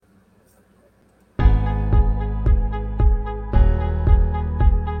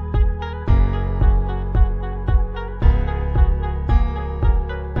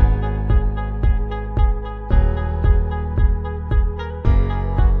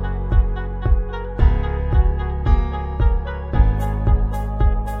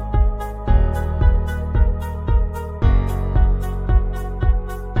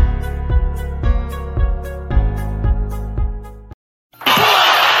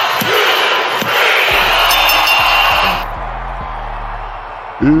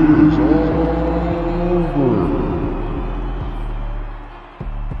It is over.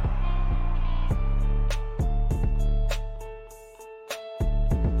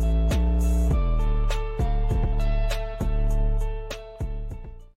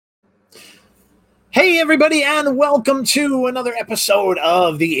 Hey, everybody, and welcome to another episode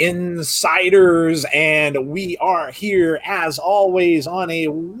of The Insiders. And we are here, as always, on a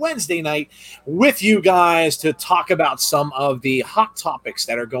Wednesday night with you guys to talk about some of the hot topics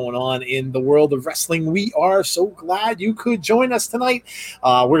that are going on in the world of wrestling. We are so glad you could join us tonight.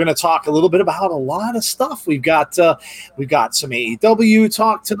 We're going to talk a little bit about a lot of stuff. We've got some AEW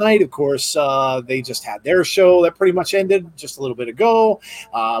talk tonight. Of course, they just had their show that pretty much ended just a little bit ago.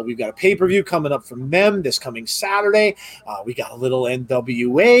 We've got a pay-per-view coming up from them this coming Saturday. We got a little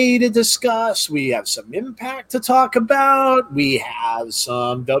NWA to discuss. We have some Impact to talk about. We have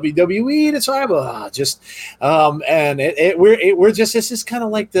some WWE to talk about. This is kind of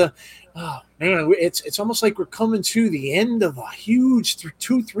like the. Oh man, it's almost like we're coming to the end of a huge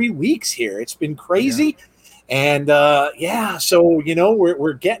 2-3 weeks here. It's been crazy. Yeah. And so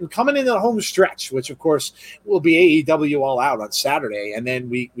we're coming into the home stretch, which of course will be AEW All Out on Saturday, and then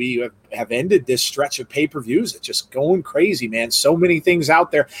we have ended this stretch of pay-per-views. It's just going crazy, man. So many things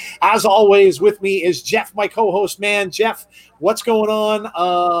out there. As always, with me is Jeff, my co-host. Man, Jeff, what's going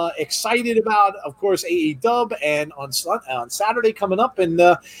on? Excited about, of course, AEW and on Saturday coming up, and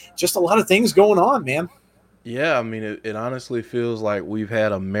just a lot of things going on, man. Yeah, I mean, it honestly feels like we've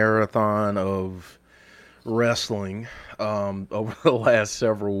had a marathon of wrestling over the last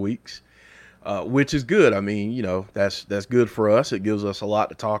several weeks, which is good. I mean, that's good for us. It gives us a lot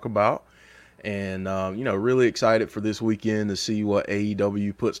to talk about, and really excited for this weekend to see what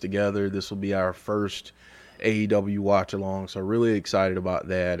AEW puts together. This will be our first AEW watch along, so really excited about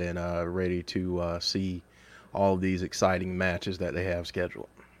that, and ready to see all of these exciting matches that they have scheduled.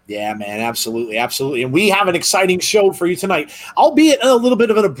 Yeah, man, absolutely. And we have an exciting show for you tonight, albeit a little bit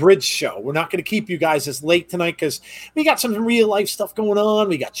of an abridged show. We're not going to keep you guys as late tonight because we got some real life stuff going on.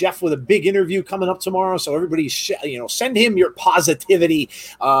 We got Jeff with a big interview coming up tomorrow. So everybody, send him your positivity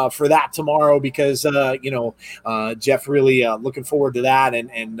for that tomorrow because, Jeff really looking forward to that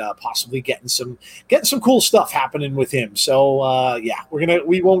and possibly getting some cool stuff happening with him. So,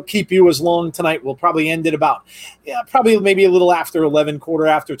 we won't keep you as long tonight. We'll probably end it about, maybe a little after 11, quarter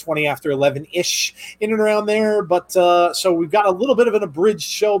after 20 after 11-ish, in and around there. But so we've got a little bit of an abridged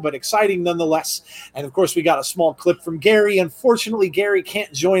show, but exciting nonetheless. And of course, we got a small clip from Gary. Unfortunately, Gary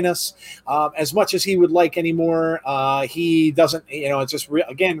can't join us as much as he would like anymore. He doesn't, it's just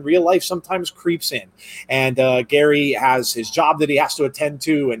real life sometimes creeps in. And Gary has his job that he has to attend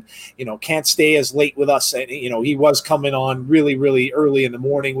to and, can't stay as late with us. And, he was coming on really, really early in the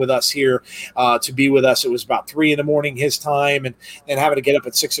morning with us here to be with us. It was about 3 a.m. his time, and then having to get up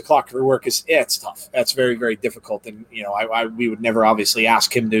at 6 o'clock for work it's tough. That's very, very difficult. And, we would never obviously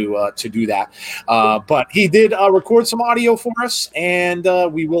ask him to do that. But he did record some audio for us, and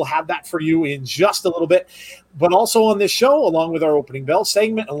we will have that for you in just a little bit. But also on this show, along with our opening bell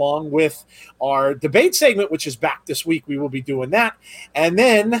segment, along with our debate segment, which is back this week, we will be doing that. And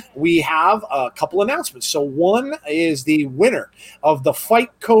then we have a couple announcements. So one is the winner of the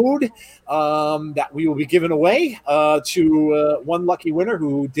fight code that we will be giving away to one lucky winner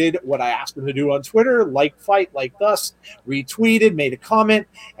who did what I asked him to do on Twitter, liked us, retweeted, made a comment,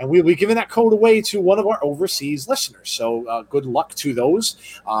 and we'll be giving that code away to one of our overseas listeners. So good luck to those.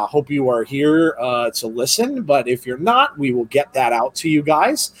 Hope you are here to listen. But if you're not, we will get that out to you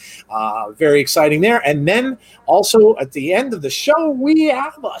guys. Very exciting there. And then also at the end of the show, we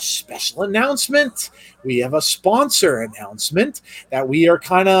have a special announcement. We have a sponsor announcement that we are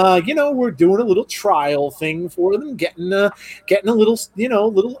kind of, we're doing a little trial thing for them, getting a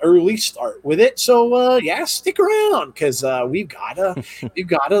little early start with it. So stick around because we've got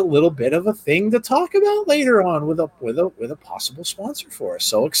a little bit of a thing to talk about later on with a possible sponsor for us.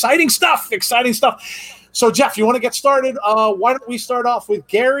 So exciting stuff. So, Jeff, you want to get started? Why don't we start off with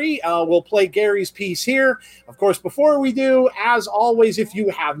Gary? We'll play Gary's piece here. Of course, before we do, as always, if you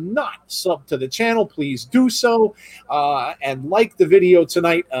have not subbed to the channel, please do so. And like the video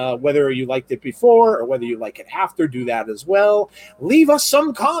tonight, whether you liked it before or whether you like it after, do that as well. Leave us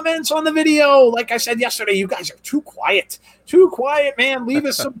some comments on the video. Like I said yesterday, you guys are too quiet. Too quiet, man. Leave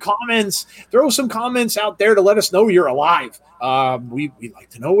us some comments. Throw some comments out there to let us know you're alive. We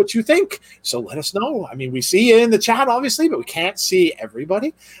like to know what you think, so let us know. I mean, we see you in the chat, obviously, but we can't see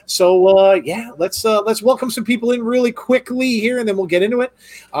everybody. So yeah, let's welcome some people in really quickly here, and then we'll get into it.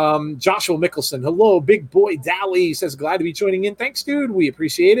 Joshua Mickelson, hello. Big boy Dally says, glad to be joining in. Thanks, dude. We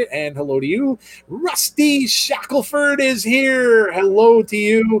appreciate it, and hello to you. Rusty Shackelford is here. Hello to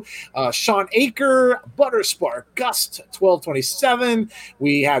you. Sean Aker, Butterspark, Gust 1227.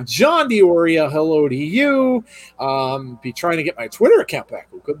 We have John Dioria. Hello to you. Be trying to get my Twitter account back.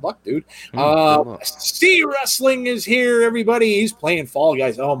 Well, good luck, dude. C Wrestling is here, everybody. He's playing Fall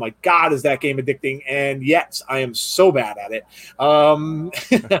Guys. Oh my God, is that game addicting? And yes, I am so bad at it.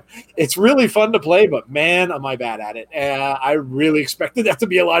 It's really fun to play, but man, am I bad at it. I really expected that to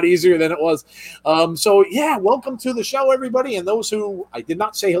be a lot easier than it was. So yeah, welcome to the show, everybody. And those who I did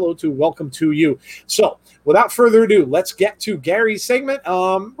not say hello to, welcome to you. So without further ado, let's get to Gary's segment.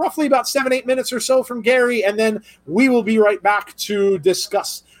 Roughly about 7-8 minutes or so from Gary, and then we will be right back to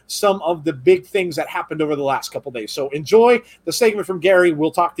discuss some of the big things that happened over the last couple days. So enjoy the segment from Gary.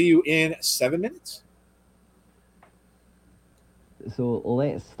 We'll talk to you in 7 minutes. So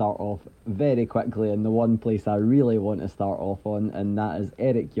let's start off very quickly in the one place I really want to start off on, and that is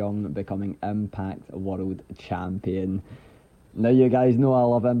Eric Young becoming Impact World Champion. Now, you guys know I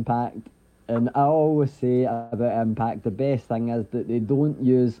love Impact, and I always say about Impact, the best thing is that they don't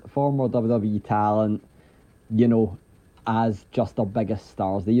use former WWE talent, you know, as just their biggest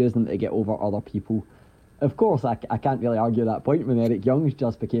stars. They use them to get over other people. Of course, I can't really argue that point when Eric Young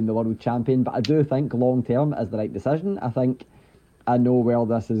just became the world champion, but I do think long term is the right decision. I think I know where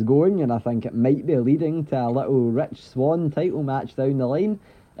this is going, and I think it might be leading to a little Rich Swann title match down the line.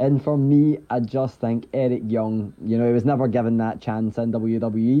 And for me, I just think Eric Young, you know, he was never given that chance in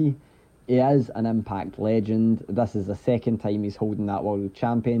WWE. He is an Impact legend. This is the second time he's holding that World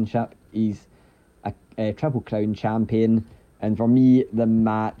Championship. He's a Triple Crown champion. And for me, the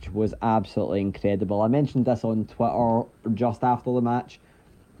match was absolutely incredible. I mentioned this on Twitter just after the match.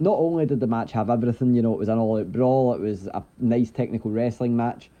 Not only did the match have everything, you know, it was an all-out brawl, it was a nice technical wrestling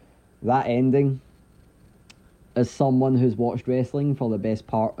match. That ending, as someone who's watched wrestling for the best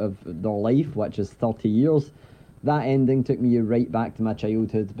part of their life, which is 30 years, that ending took me right back to my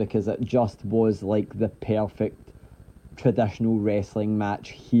childhood, because it just was like the perfect traditional wrestling match,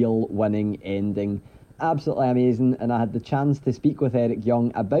 heel winning ending. Absolutely amazing. And I had the chance to speak with Eric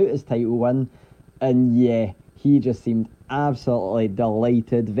Young about his title win, and yeah, he just seemed absolutely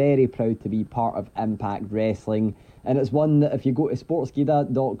delighted, very proud to be part of Impact Wrestling. And it's one that if you go to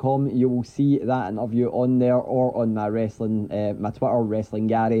sportskeeda.com, you will see that interview on there, or on my my Twitter, Wrestling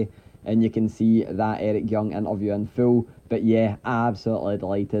Gary, and you can see that Eric Young interview in full. But yeah, absolutely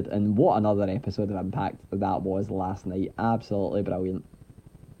delighted, and what another episode of Impact that was last night. Absolutely brilliant.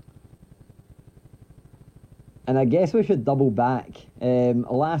 And I guess we should double back.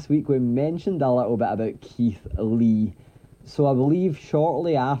 Last week we mentioned a little bit about Keith Lee. So I believe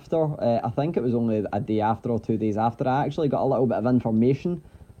shortly after, I think it was only a day after or 2 days after, I actually got a little bit of information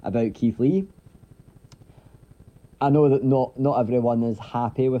about Keith Lee. I know that not everyone is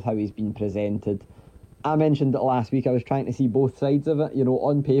happy with how he's been presented. I mentioned that last week I was trying to see both sides of it. You know,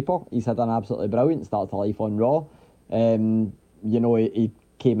 on paper, he's had an absolutely brilliant start to life on Raw. You know, he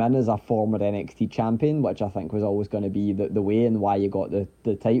came in as a former NXT champion, which I think was always going to be the way and why you got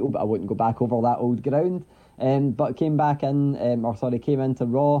the title, but I wouldn't go back over that old ground. But came into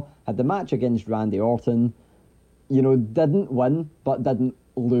Raw, had the match against Randy Orton, you know, didn't win, but didn't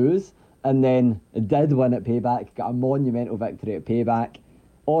lose, and then did win at Payback, got a monumental victory at Payback.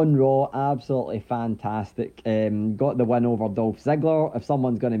 On Raw, absolutely fantastic. Got the win over Dolph Ziggler. If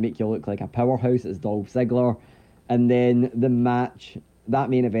someone's going to make you look like a powerhouse, it's Dolph Ziggler. And then the match, that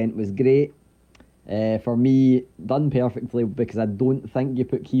main event was great. For me, done perfectly, because I don't think you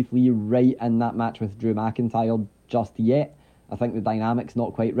put Keith Lee right in that match with Drew McIntyre just yet. I think the dynamic's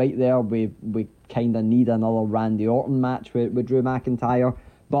not quite right there. We kind of need another Randy Orton match with Drew McIntyre,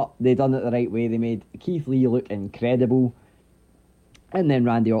 but they done it the right way. They made Keith Lee look incredible, and then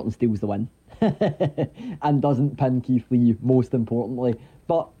Randy Orton steals the win and doesn't pin Keith Lee, most importantly.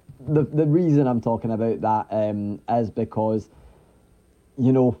 But the reason I'm talking about that is because,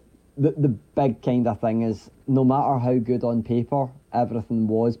 you know, the big kind of thing is, no matter how good on paper everything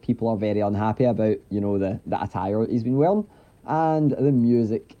was, people are very unhappy about, you know, the attire he's been wearing and the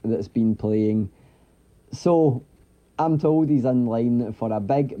music that's been playing. So I'm told he's in line for a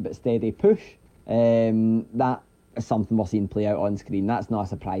big but steady push. That is something we're seeing play out on screen. That's not a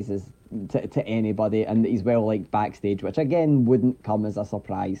surprise to anybody, and he's well liked backstage, which again wouldn't come as a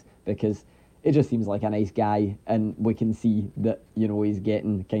surprise, because it just seems like a nice guy, and we can see that, you know, he's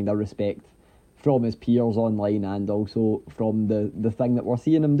getting kind of respect from his peers online and also from the thing that we're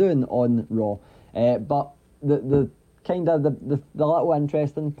seeing him doing on Raw. But the kind of the little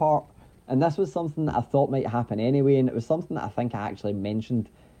interesting part, and this was something that I thought might happen anyway, and it was something that I think I actually mentioned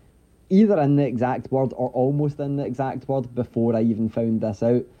either in the exact word or almost in the exact word before I even found this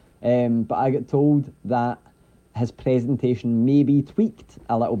out. But I got told that his presentation may be tweaked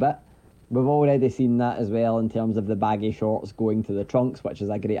a little bit. We've already seen that as well in terms of the baggy shorts going to the trunks, which is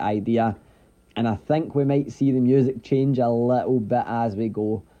a great idea. And I think we might see the music change a little bit as we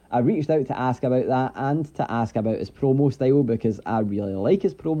go. I reached out to ask about that and to ask about his promo style, because I really like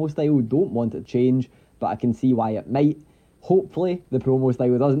his promo style, don't want it to change, but I can see why it might. Hopefully the promo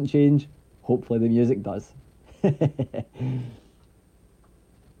style doesn't change. Hopefully the music does.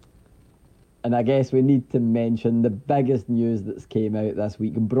 And I guess we need to mention the biggest news that's came out this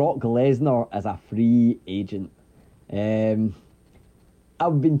week. Brock Lesnar is a free agent. I've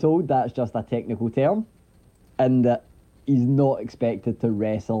been told that's just a technical term, and that he's not expected to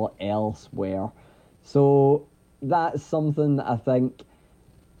wrestle elsewhere. So that's something that I think,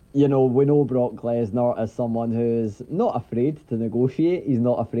 you know, we know Brock Lesnar as someone who's not afraid to negotiate. He's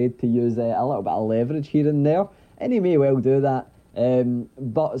not afraid to use a little bit of leverage here and there, and he may well do that.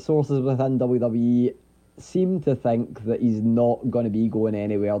 But sources within WWE seem to think that he's not going to be going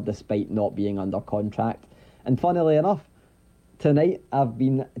anywhere despite not being under contract. And funnily enough, tonight I've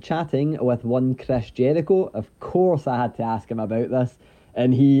been chatting with one Chris Jericho. Of course I had to ask him about this,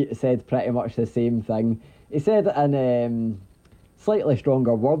 and he said pretty much the same thing. He said in slightly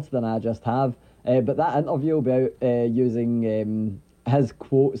stronger words than I just have, but that interview will be out using his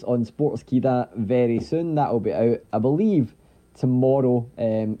quotes on Sportskeeda very soon. That will be out, I believe, tomorrow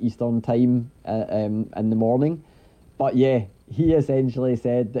Eastern time in the morning. But yeah, he essentially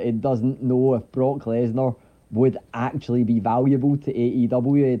said that he doesn't know if Brock Lesnar would actually be valuable to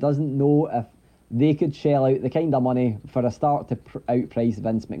AEW. He doesn't know if they could shell out the kind of money, for a start, to outprice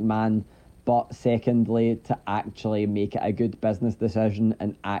Vince McMahon, but secondly, to actually make it a good business decision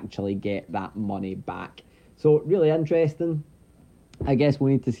and actually get that money back. So really interesting. I guess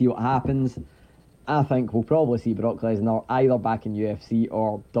we need to see what happens. I think we'll probably see Brock Lesnar either back in UFC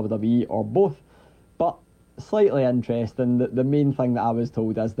or WWE or both. But slightly interesting. The main thing that I was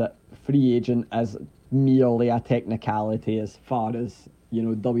told is that free agent is merely a technicality as far as, you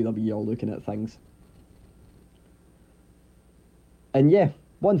know, WWE are looking at things. And yeah,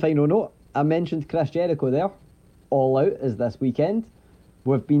 one final note. I mentioned Chris Jericho there. All Out is this weekend.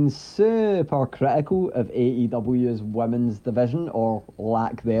 We've been super critical of AEW's women's division, or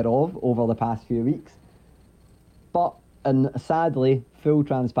lack thereof, over the past few weeks. But, and sadly, full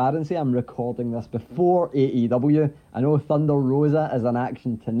transparency, I'm recording this before AEW. I know Thunder Rosa is in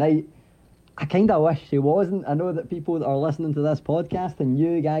action tonight. I kind of wish she wasn't. I know that people that are listening to this podcast and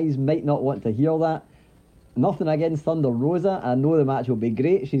you guys might not want to hear that. Nothing against Thunder Rosa. I know the match will be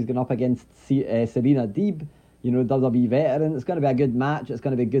great. She's going up against Serena Deeb, you know, WWE veteran. It's going to be a good match. It's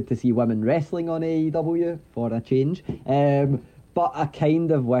going to be good to see women wrestling on AEW for a change. But I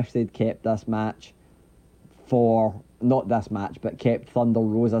kind of wish they'd kept this match for, not this match, but kept Thunder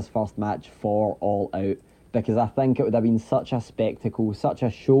Rosa's first match for All Out, because I think it would have been such a spectacle, such a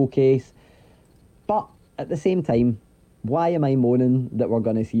showcase. But at the same time, why am I moaning that we're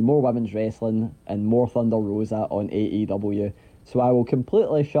going to see more women's wrestling and more Thunder Rosa on AEW? So I will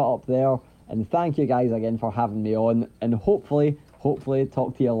completely shut up there, and thank you guys again for having me on, and hopefully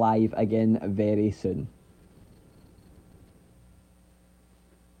talk to you live again very soon.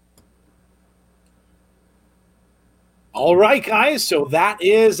 All right, guys. So that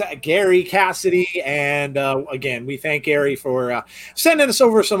is Gary Cassidy. And again, we thank Gary for sending us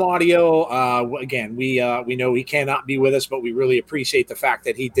over some audio. Again, we know he cannot be with us, but we really appreciate the fact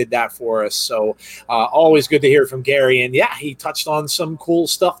that he did that for us. So always good to hear from Gary. And yeah, he touched on some cool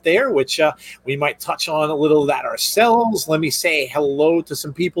stuff there, which we might touch on a little of that ourselves. Let me say hello to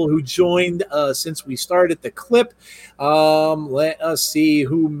some people who joined since we started the clip. Let us see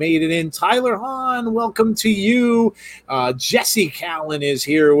who made it in. Tyler Hahn, welcome to you. Jesse Callen is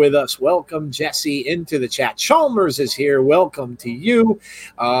here with us. Welcome, Jesse, into the chat. Chalmers is here. Welcome to you.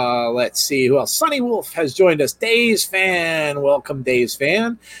 Let's see who else. Sonny Wolf has joined us. Days Fan. Welcome, Days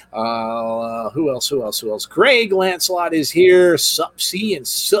Fan. Who else? Greg Lancelot is here. Sup, C, and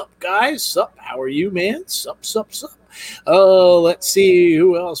sup, guys. Sup, how are you, man? Sup. Let's see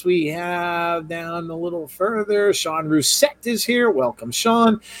who else we have down a little further. Sean Rousset is here. Welcome,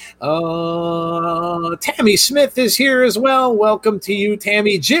 Sean. Tammy Smith is here as well. Welcome to you,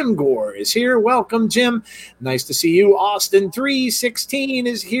 Tammy. Jim Gore is here. Welcome, Jim. Nice to see you. Austin 316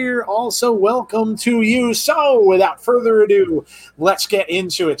 is here. Also, welcome to you. So, without further ado, let's get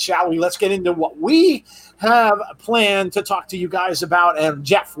into it, shall we? Let's get into what we have planned to talk to you guys about. And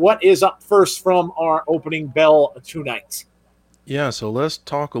Jeff, what is up first from our opening bell tonight? Yeah, so let's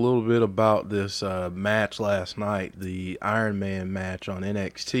talk a little bit about this match last night, the Iron Man match on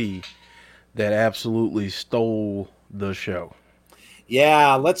NXT that absolutely stole the show.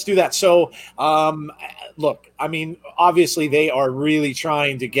 Yeah, let's do that. So, look, I mean, obviously they are really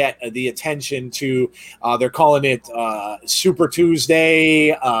trying to get the attention to, they're calling it Super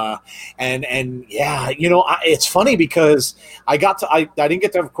Tuesday. And yeah, you know, it's funny because I didn't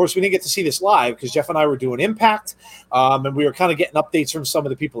get to, of course, we didn't get to see this live because Jeff and I were doing Impact. And we were kind of getting updates from some of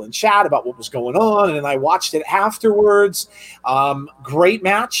the people in chat about what was going on. And I watched it afterwards. Great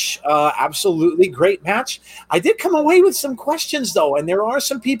match. Absolutely great match. I did come away with some questions though. And there are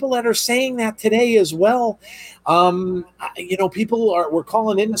some people that are saying that today as well. You know, people were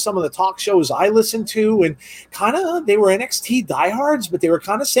calling into some of the talk shows I listened to, and kind of they were NXT diehards, but they were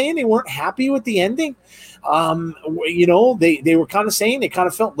kind of saying they weren't happy with the ending. You know, they were kind of saying they kind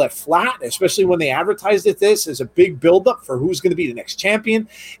of felt left flat, especially when they advertised it this as a big buildup for who's going to be the next champion.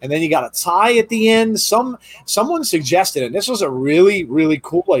 And then you got a tie at the end. Someone suggested, and this was a really, really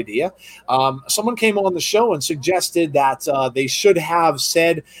cool idea. Someone came on the show and suggested that they should have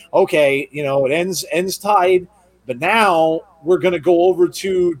said, okay, you know, it ends tied, but now we're going to go over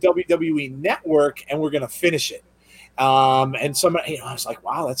to WWE Network and we're going to finish it. And somebody, you know, I was like,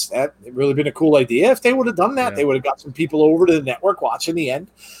 wow, that really been a cool idea. If they would have done that, they would have got some people over to the network watching the end.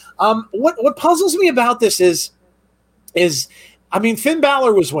 What puzzles me about this is, I mean, Finn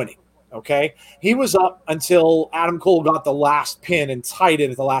Balor was winning. Okay. He was up until Adam Cole got the last pin and tied it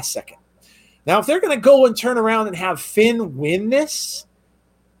at the last second. Now, if they're going to go and turn around and have Finn win this,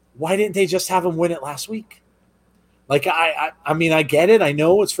 why didn't they just have him win it last week? Like, I mean, I get it. I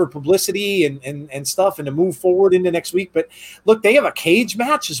know it's for publicity and stuff and to move forward into next week. But, look, they have a cage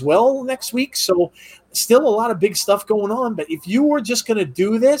match as well next week. So, still a lot of big stuff going on. But if you were just going to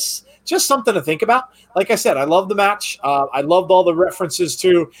do this, just something to think about. Like I said, I love the match. I loved all the references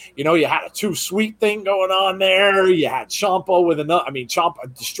to, you know, you had a Too Sweet thing going on there. You had Ciampa with another. I mean,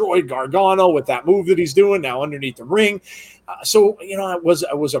 Ciampa destroyed Gargano with that move that he's doing now underneath the ring. So, you know, it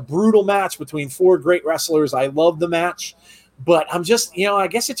was a brutal match between four great wrestlers. I love the match, but I'm just, you know, I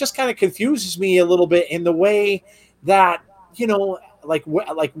guess it just kind of confuses me a little bit in the way that, you know,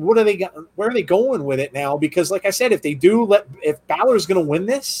 what are they got? Where are they going with it now? Because, like I said, if Balor's going to win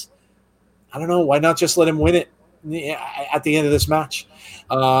this, I don't know, why not just let him win it at the end of this match?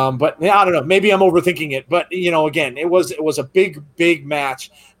 But yeah, I don't know. Maybe I'm overthinking it. But, you know, again, it was a big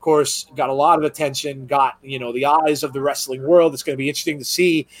match. Of course, got a lot of attention, got, you know, the eyes of the wrestling world. It's going to be interesting to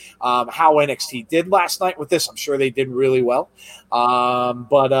see how NXT did last night with this. I'm sure they did really well.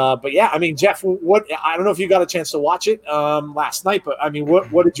 But yeah, I mean, Jeff, I don't know if you got a chance to watch it last night, but I mean,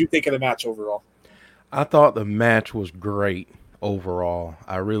 what did you think of the match overall? I thought the match was great overall.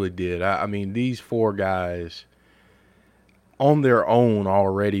 I really did. I mean, these four guys on their own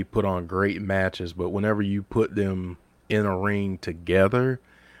already put on great matches, but whenever you put them in a ring together,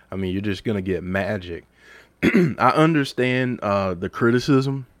 I mean, you're just going to get magic. I understand the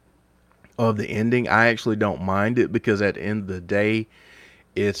criticism of the ending. I actually don't mind it because at the end of the day,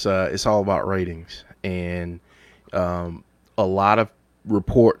 it's all about ratings. And a lot of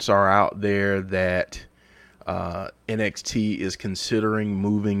reports are out there that NXT is considering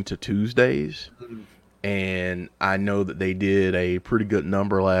moving to Tuesdays. And I know that they did a pretty good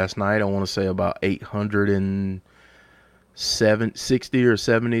number last night. I want to say about 860 or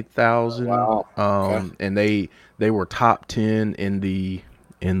 70,000. Wow. Okay. And they were top 10 in the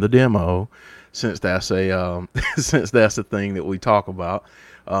demo, since that's a since that's the thing that we talk about.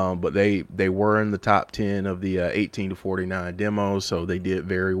 But they were in the top 10 of the 18 to 49 demos, so they did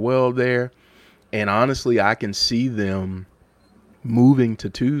very well there. And honestly, I can see them moving to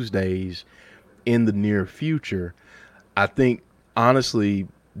Tuesdays in the near future. I think honestly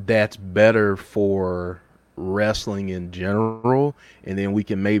that's better for wrestling in general, and then we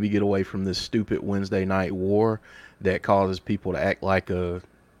can maybe get away from this stupid Wednesday night war that causes people to act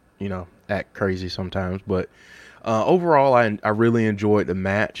act crazy sometimes. But overall, I really enjoyed the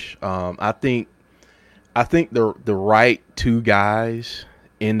match. I think the right two guys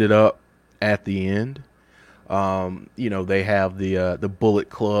ended up at the end. They have the Bullet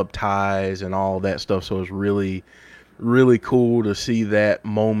Club ties and all that stuff, so it's really really cool to see that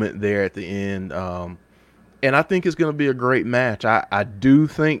moment there at the end. And I think it's going to be a great match. I do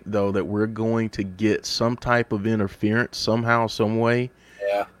think, though, that we're going to get some type of interference somehow, some way.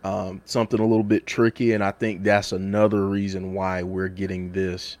 Yeah. Something a little bit tricky, and I think that's another reason why we're getting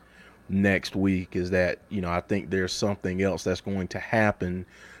this next week is that, I think there's something else that's going to happen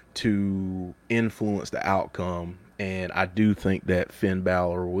to influence the outcome, and I do think that Finn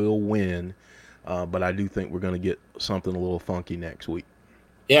Balor will win, but I do think we're going to get something a little funky next week.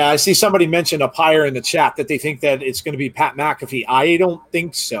 Yeah, I see somebody mentioned up higher in the chat that they think that it's going to be Pat McAfee. I don't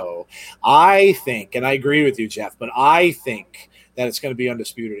think so. I think, and I agree with you, Jeff, but I think that it's going to be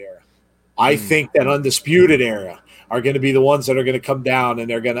Undisputed Era. I think that Undisputed Era are going to be the ones that are going to come down and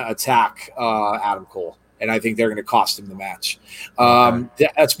they're going to attack Adam Cole. And I think they're going to cost him the match.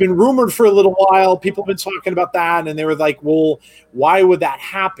 That's been rumored for a little while. People have been talking about that, and they were like, well, why would that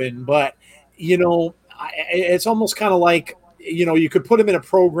happen? But, it's almost kind of like, you could put him in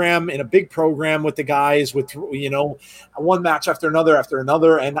a big program with the guys with, one match after another.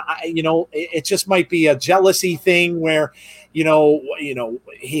 And, it just might be a jealousy thing where,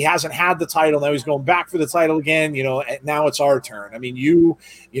 he hasn't had the title. Now he's going back for the title again, and now it's our turn. I mean,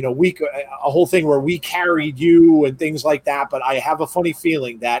 a whole thing where we carried you and things like that. But I have a funny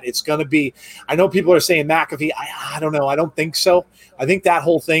feeling that it's going to be, I know people are saying McAfee. I don't know. I don't think so. I think that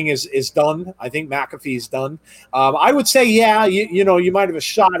whole thing is done. I think McAfee's done. I would say, yeah, you might have a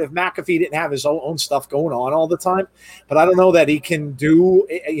shot if McAfee didn't have his own stuff going on all the time, but I don't know that he can do,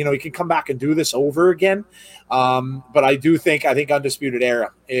 he can come back and do this over again. But I think Undisputed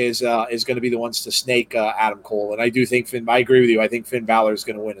Era is going to be the ones to snake Adam Cole, and I do think I agree with you. I think Finn Balor is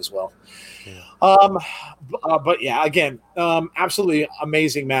going to win as well. Yeah. But yeah, again, absolutely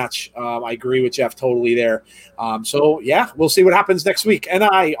amazing match. I agree with Jeff totally there. So yeah, we'll see what happens next week. And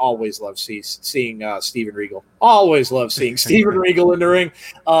I always love seeing Steven Regal. Always love seeing Steven Regal in the ring.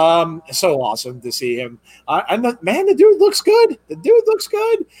 So awesome to see him. And the dude looks good.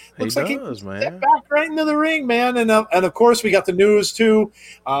 Looks like he stepped back right into the ring, man. And of course we got the news too.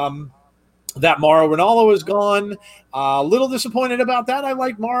 That Mauro Ranallo is gone. A little disappointed about that. I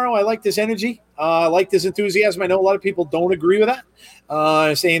like Mauro. I liked his energy. I liked his enthusiasm. I know a lot of people don't agree with that,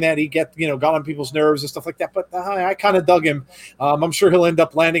 saying that he got on people's nerves and stuff like that. But I kind of dug him. I'm sure he'll end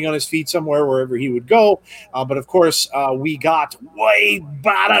up landing on his feet somewhere wherever he would go. But of course, we got Wade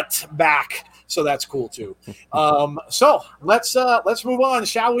Barrett back. So that's cool too. So let's move on,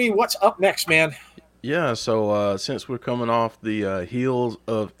 shall we? What's up next, man? Yeah, so since we're coming off the heels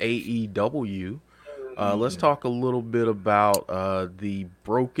of AEW, let's talk a little bit about the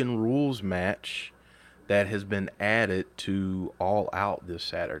Broken Rules match that has been added to All Out this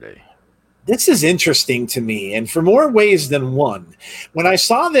Saturday. This is interesting to me, and for more ways than one. When I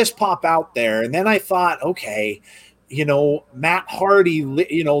saw this pop out there, and then I thought, okay, Matt Hardy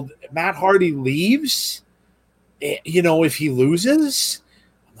leaves, if he loses.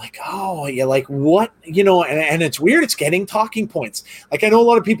 Like, oh, yeah, like what, and it's weird. It's getting talking points. Like, I know a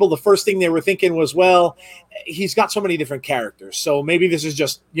lot of people, the first thing they were thinking was, well, he's got so many different characters. So maybe this is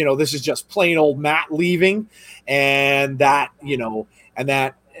just plain old Matt leaving and that, and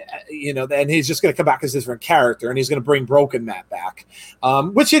he's just going to come back as a different character and he's going to bring Broken Matt back,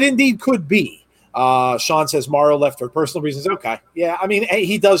 which it indeed could be. Sean says Mauro left for personal reasons. Okay. Yeah. I mean,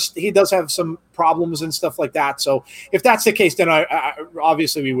 he does have some problems and stuff like that. So if that's the case, then I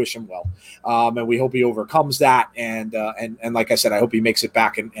obviously we wish him well. And we hope he overcomes that. And like I said, I hope he makes it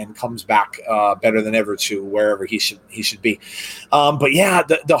back and comes back better than ever to wherever he should be. But yeah,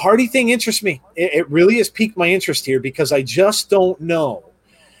 the Hardy thing interests me. It really has piqued my interest here because I just don't know.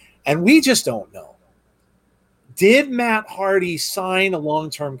 And we just don't know. Did Matt Hardy sign a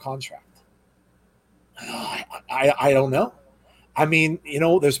long-term contract? I don't know. I mean,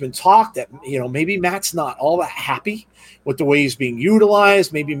 there's been talk that, maybe Matt's not all that happy with the way he's being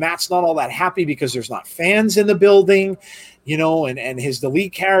utilized. Maybe Matt's not all that happy because there's not fans in the building, and the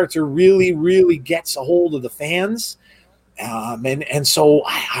lead character really, really gets a hold of the fans. And so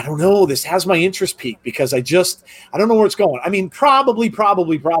I don't know. This has my interest peaked because I don't know where it's going. I mean, probably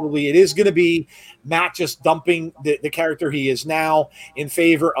it is going to be Matt just dumping the character he is now in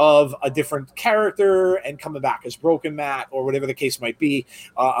favor of a different character and coming back as Broken Matt or whatever the case might be,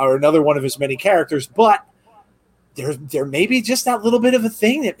 or another one of his many characters. But there may be just that little bit of a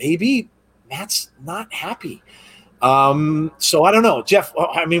thing that maybe Matt's not happy. So I don't know, Jeff.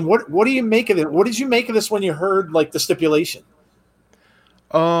 I mean, what do you make of it? What did you make of this when you heard like the stipulation?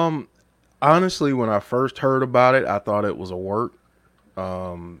 Honestly, when I first heard about it, I thought it was a work.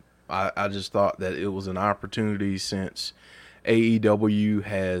 I just thought that it was an opportunity since AEW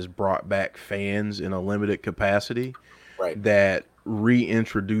has brought back fans in a limited capacity, Right. that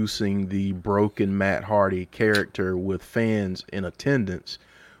reintroducing the broken Matt Hardy character with fans in attendance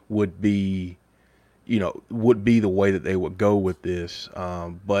would be, would be the way that they would go with this.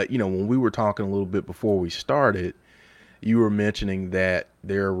 But, when we were talking a little bit before we started, you were mentioning that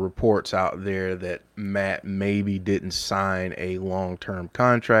there are reports out there that Matt maybe didn't sign a long-term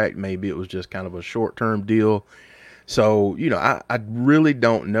contract. Maybe it was just kind of a short-term deal. So, I really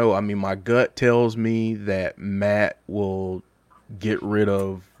don't know. I mean, my gut tells me that Matt will get rid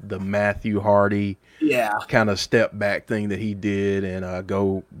of the Matthew Hardy Yeah. kind of step back thing that he did and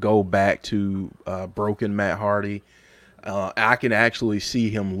go back to broken Matt Hardy. I can actually see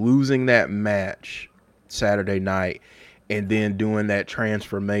him losing that match Saturday night and then doing that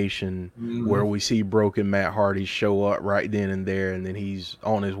transformation where we see broken Matt Hardy show up right then and there, and then he's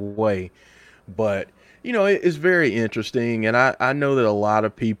on his way. But, it's very interesting, and I know that a lot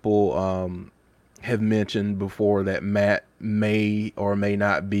of people have mentioned before that Matt may or may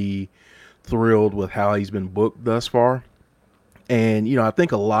not be thrilled with how he's been booked thus far. And, I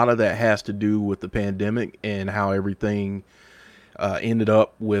think a lot of that has to do with the pandemic and how everything ended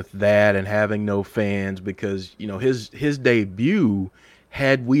up with that and having no fans, because, his debut,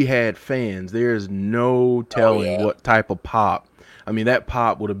 had we had fans, there's no telling what type of pop. I mean, that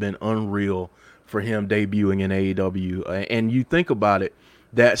pop would have been unreal for him debuting in AEW. And you think about it,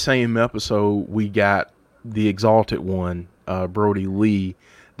 that same episode, we got the Exalted One, Brody Lee,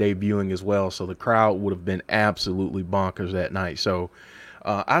 debuting as well. So the crowd would have been absolutely bonkers that night. So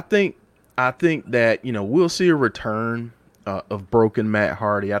I think that, we'll see a return of broken Matt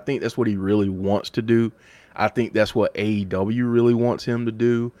Hardy. I think that's what he really wants to do. I think that's what AEW really wants him to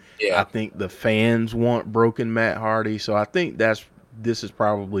do. Yeah. I think the fans want broken Matt Hardy. So I think this is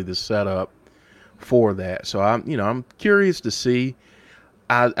probably the setup for that. So I'm curious to see.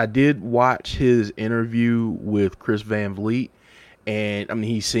 I did watch his interview with Chris Van Vliet, and I mean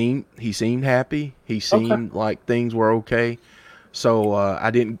he seemed happy. He seemed like things were okay. So I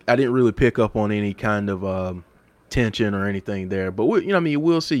didn't really pick up on any kind of tension or anything there. But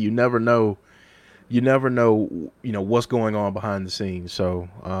we'll see. You never know. What's going on behind the scenes. So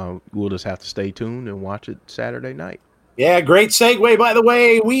we'll just have to stay tuned and watch it Saturday night. Yeah, great segue, by the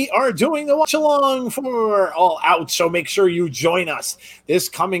way. We are doing the watch along for All Out, so make sure you join us this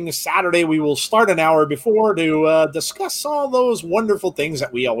coming Saturday. We will start an hour before to discuss all those wonderful things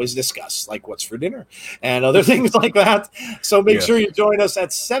that we always discuss, like what's for dinner and other things like that. So make sure you join us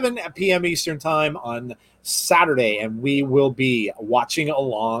at 7 p.m. Eastern Time on Saturday, and we will be watching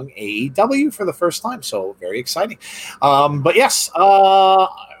along AEW for the first time. So very exciting. But yes,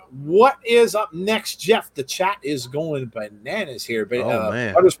 what is up next, Jeff? The chat is going bananas here. But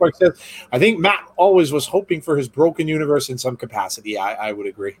man. Butterspark says, I think Matt always was hoping for his broken universe in some capacity. I would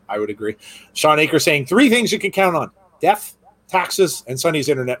agree. Sean Aker saying 3 things you can count on: death, taxes, and Sonny's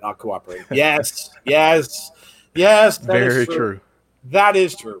internet not cooperating. Yes. Very true. That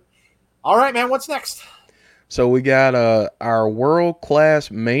is true. All right, man. What's next? So we got our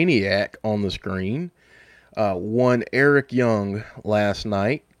world-class maniac on the screen. One Eric Young last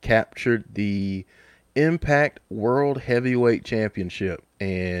night captured the Impact World Heavyweight Championship,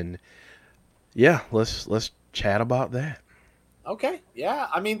 and let's chat about that. Okay. Yeah.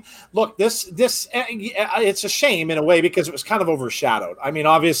 I mean, look, this it's a shame in a way because it was kind of overshadowed. I mean,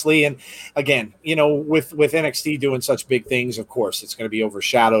 obviously, and again, with NXT doing such big things, of course, it's going to be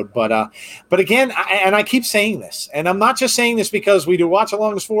overshadowed. But again, I keep saying this, and I'm not just saying this because we do watch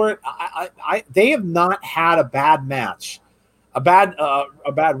alongs for it. They have not had a bad match, a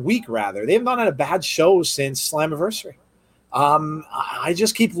bad week rather. They have not had a bad show since Slammiversary. I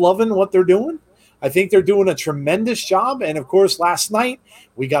just keep loving what they're doing. I think they're doing a tremendous job. And, of course, last night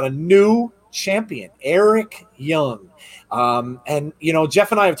we got a new champion, Eric Young. And,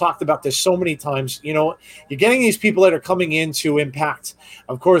 Jeff and I have talked about this so many times. You're getting these people that are coming into Impact.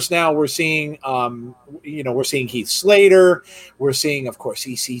 Of course, now we're seeing, we're seeing Heath Slater. We're seeing, of course,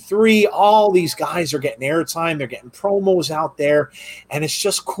 EC3. All these guys are getting airtime. They're getting promos out there. And it's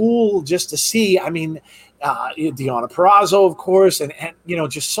just cool just to see. I mean, Deonna Purrazzo, of course, and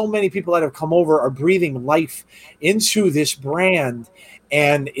just so many people that have come over are breathing life into this brand,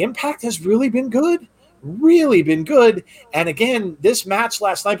 and Impact has really been good. And again, this match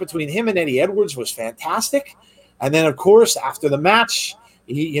last night between him and Eddie Edwards was fantastic. And then, of course, after the match,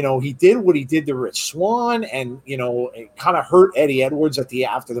 he did what he did to Rich Swann, and it kind of hurt Eddie Edwards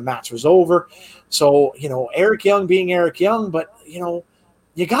after the match was over. So Eric Young being Eric Young, but you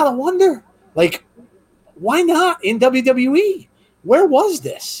gotta wonder, like, why not in WWE? Where was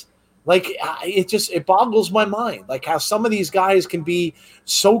this? Like it boggles my mind, like how some of these guys can be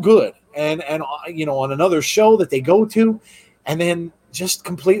so good and on another show that they go to, and then just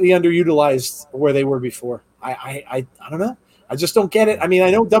completely underutilized where they were before. I don't know. I just don't get it. I mean,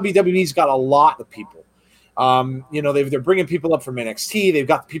 I know WWE's got a lot of people. They're bringing people up from NXT. They've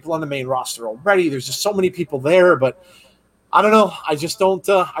got people on the main roster already. There's just so many people there, but I don't know. I just don't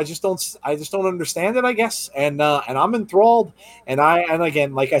understand it, I guess. And I'm enthralled. And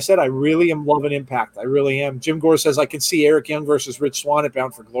again, like I said, I really am loving Impact. I really am. Jim Gore says I can see Eric Young versus Rich Swann at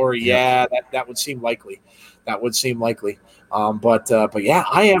Bound for Glory. Yeah, that would seem likely. That would seem likely. But yeah,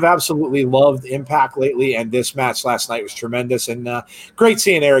 I have absolutely loved Impact lately, and this match last night was tremendous, and great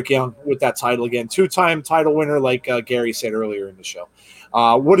seeing Eric Young with that title again, 2-time title winner, like Gary said earlier in the show.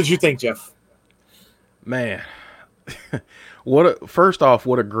 What did you think, Jeff? Man, first off,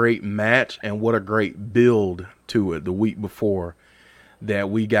 what a great match, and what a great build to it the week before, that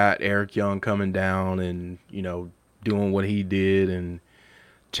we got Eric Young coming down and doing what he did and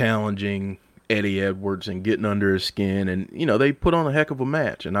challenging Eddie Edwards and getting under his skin, and they put on a heck of a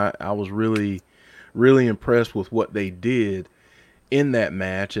match, and I was really, really impressed with what they did in that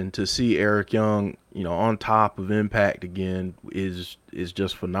match. And to see Eric Young on top of Impact again is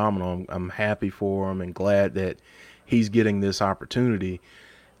just phenomenal. I'm happy for him and glad that he's getting this opportunity.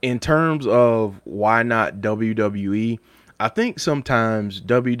 In terms of why not WWE, I think sometimes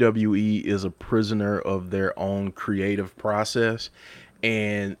WWE is a prisoner of their own creative process.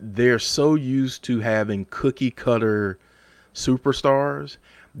 And they're so used to having cookie cutter superstars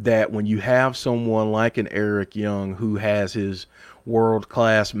that when you have someone like an Eric Young who has his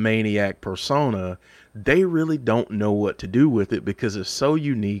world-class maniac persona, they really don't know what to do with it because it's so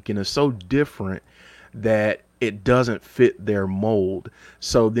unique and it's so different that it doesn't fit their mold.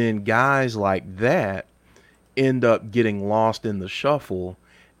 So then guys like that end up getting lost in the shuffle,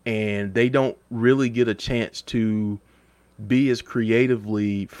 and they don't really get a chance to be as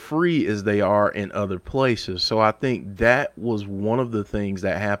creatively free as they are in other places. So I think that was one of the things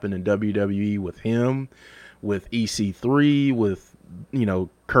that happened in WWE with him, with EC3, with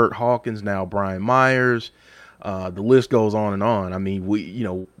Kurt Hawkins, now Brian Myers. The list goes on and on. I mean,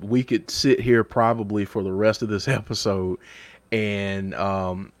 we could sit here probably for the rest of this episode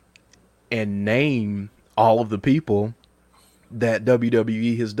and name all of the people that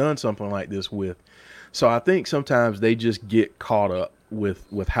WWE has done something like this with. So I think sometimes they just get caught up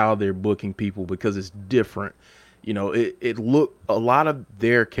with how they're booking people because it's different. A lot of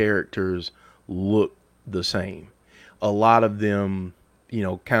their characters look the same. A lot of them,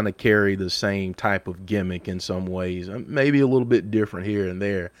 kind of carry the same type of gimmick in some ways, maybe a little bit different here and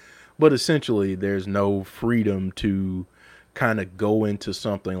there, but essentially there's no freedom to kind of go into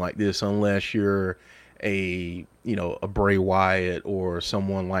something like this unless you're a Bray Wyatt or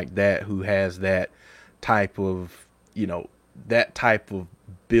someone like that who has that type of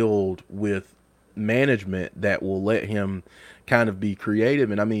build with management that will let him kind of be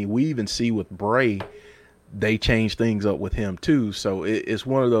creative. And I mean, we even see with Bray, they change things up with him too. So it's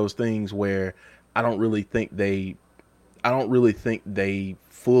one of those things where I don't really think they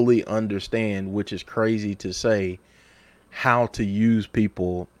fully understand, which is crazy to say, how to use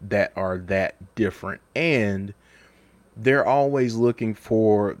people that are that different. And they're always looking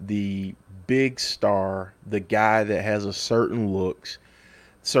for the big star, the guy that has a certain look,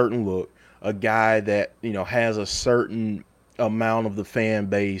 a guy that has a certain amount of the fan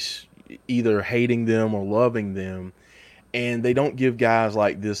base either hating them or loving them, and they don't give guys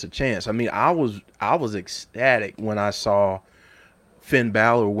like this a chance. I mean, I was ecstatic when I saw Finn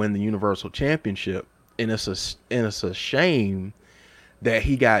Balor win the Universal Championship, and it's a shame that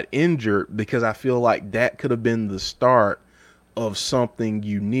he got injured because I feel like that could have been the start of something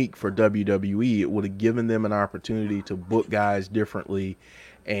unique for WWE. It would have given them an opportunity to book guys differently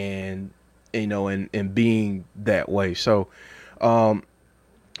and being that way. So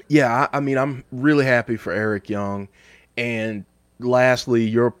yeah, I mean, I'm really happy for Eric Young. And lastly,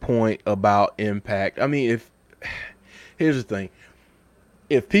 your point about Impact. I mean, here's the thing.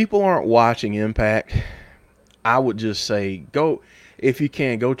 If people aren't watching Impact, I would just say if you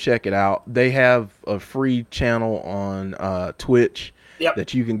can, go check it out. They have a free channel on Twitch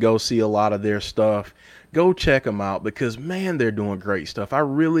that you can go see a lot of their stuff. Go check them out because, man, they're doing great stuff. I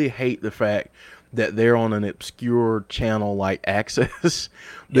really hate the fact that they're on an obscure channel like Access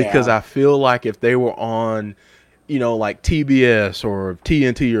because I feel like if they were on, like TBS or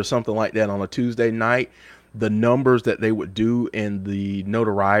TNT or something like that on a Tuesday night, the numbers that they would do and the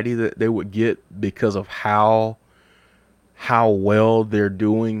notoriety that they would get because of how well they're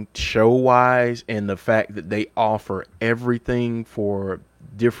doing show-wise and the fact that they offer everything for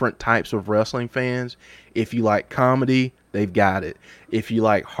different types of wrestling fans. If you like comedy, they've got it. If you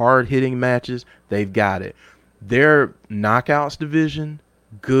like hard-hitting matches, they've got it. Their knockouts division,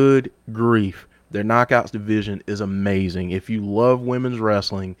 good grief. Their knockouts division is amazing. If you love women's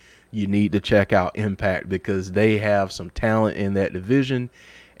wrestling, you need to check out Impact because they have some talent in that division.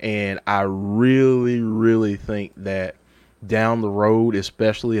 And I really, really think that down the road,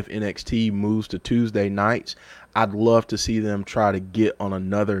 especially if NXT moves to Tuesday nights, I'd love to see them try to get on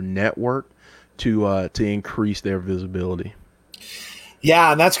another network to increase their visibility.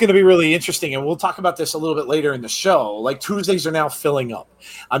 Yeah, and that's going to be really interesting, and we'll talk about this a little bit later in the show. Like, Tuesdays are now filling up.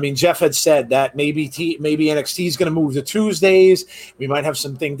 I mean, Jeff had said that maybe NXT is going to move to Tuesdays. We might have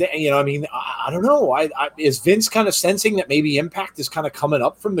something, I don't know. Is Vince kind of sensing that maybe Impact is kind of coming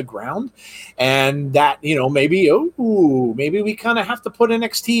up from the ground, and that maybe we kind of have to put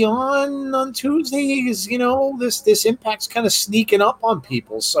NXT on Tuesdays. This Impact's kind of sneaking up on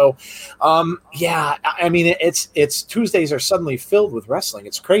people. So, I mean, it's Tuesdays are suddenly filled with wrestling.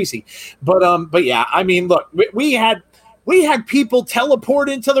 It's crazy, but yeah, I mean, look, we had people teleport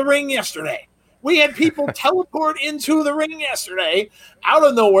into the ring yesterday. We had people teleport into the ring yesterday out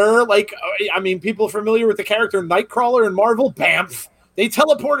of nowhere. Like, I mean, people familiar with the character Nightcrawler in Marvel, bamf, they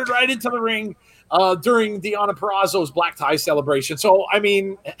teleported right into the ring during Deonna Purrazzo's black tie celebration. So, I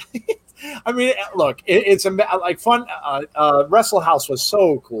mean, look, it's like fun. Wrestle House was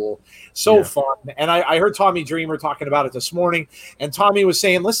so cool, so fun. And I heard Tommy Dreamer talking about it this morning, and Tommy was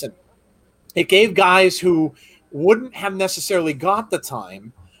saying, listen, it gave guys who wouldn't have necessarily got the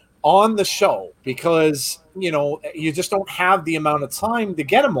time on the show because, you just don't have the amount of time to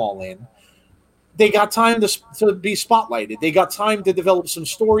get them all in. They got time to be spotlighted. They got time to develop some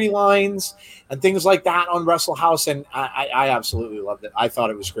storylines and things like that on Wrestle House, and I absolutely loved it. I thought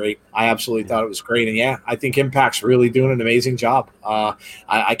it was great. I absolutely thought it was great, and yeah, I think Impact's really doing an amazing job.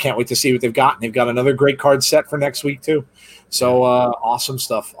 I can't wait to see what they've got. And they've got another great card set for next week too. So awesome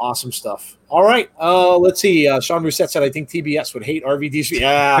stuff. Awesome stuff. All right, let's see. Sean Rousset said, I think TBS would hate RVD's.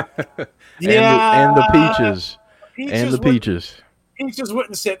 Yeah, and the peaches. And the peaches. Peaches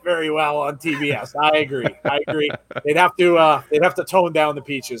wouldn't sit very well on TBS. I agree. They'd have to tone down the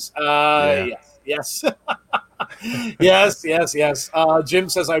peaches. Yes. Yes. Jim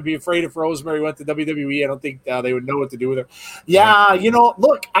says I'd be afraid if Rosemary went to WWE. I don't think they would know what to do with her. Yeah,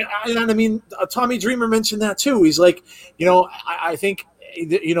 look, I mean, Tommy Dreamer mentioned that too. He's like, I think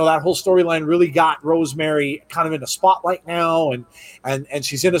that whole storyline really got Rosemary kind of in the spotlight now, and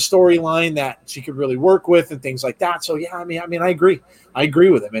she's in a storyline that she could really work with and things like that. So yeah, I mean, I agree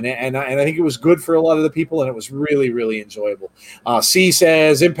with him, and I think it was good for a lot of the people, and it was really, really enjoyable. C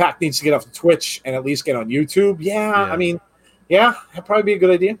says Impact needs to get off the Twitch and at least get on YouTube. Yeah. I mean, yeah, that'd probably be a good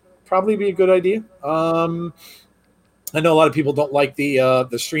idea. I know a lot of people don't like the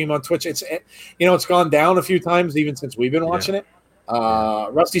stream on Twitch. It's gone down a few times even since we've been watching it.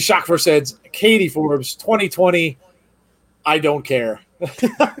 Rusty Shockfor says, Katie Forbes, 2020, I don't care.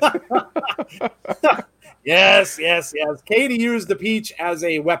 Yes. Katie used the peach as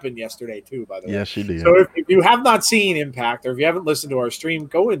a weapon yesterday, too, by the way. Yes, she did. So if you have not seen Impact, or if you haven't listened to our stream,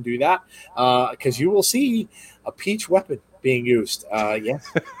 go and do that, because you will see a peach weapon being used. Yes.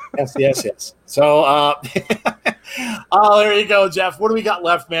 So, there you go, Jeff. What do we got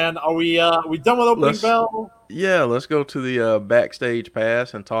left, man? Are we done with opening bell? Yeah, let's go to the backstage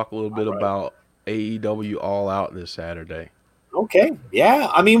pass and talk a little bit about AEW All Out this Saturday. Okay, yeah.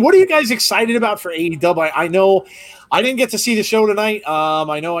 I mean, what are you guys excited about for AEW? I know I didn't get to see the show tonight.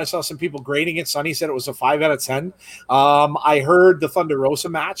 I know I saw some people grading it. Sonny said it was a 5 out of 10. I heard the Thunder Rosa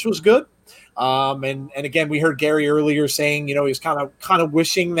match was good. And again, we heard Gary earlier saying, he was kind of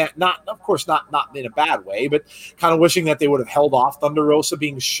wishing that not in a bad way, but kind of wishing that they would have held off Thunder Rosa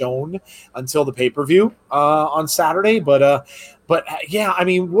being shown until the pay-per-view on Saturday. But yeah, I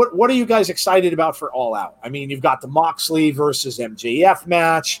mean, what are you guys excited about for All Out? I mean, you've got the Moxley versus MJF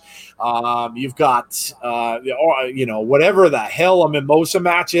match. You've got, whatever the hell a Mimosa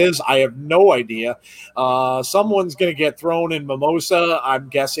match is. I have no idea. Someone's going to get thrown in Mimosa. I'm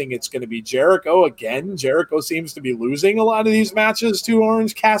guessing it's going to be Jericho again. Jericho seems to be losing a lot of these matches to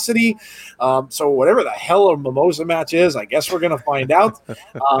Orange Cassidy. So whatever the hell a Mimosa match is, I guess we're going to find out.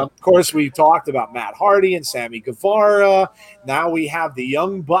 Of course, we talked about Matt Hardy and Sammy Guevara. Now we have the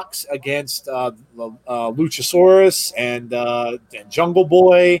Young Bucks against Luchasaurus and Jungle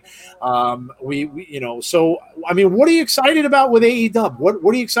Boy. So I mean, what are you excited about with AEW? What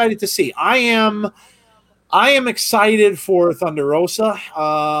are you excited to see? I am I am excited for Thunder Rosa.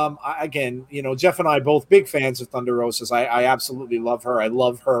 Again, Jeff and I both big fans of Thunder Rosa's. I absolutely love her. I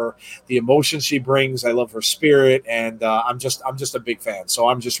love her, the emotion she brings. I love her spirit, and I'm just a big fan. So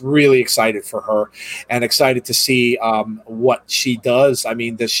I'm just really excited for her, and excited to see what she does. I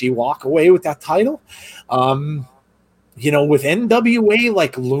mean, does she walk away with that title? With NWA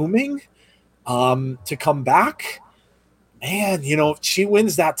like looming, to come back, man. If she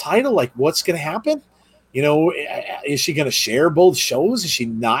wins that title, like what's going to happen? Is she going to share both shows? Is she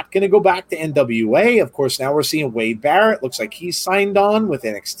not going to go back to NWA? Of course, now we're seeing Wade Barrett. Looks like he's signed on with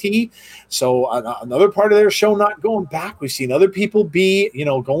NXT. So another part of their show not going back. We've seen other people be,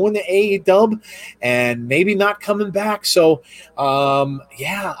 going to AEW and maybe not coming back. So,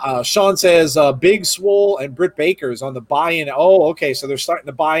 Sean says Big Swole and Britt Baker is on the buy-in. Oh, okay. So they're starting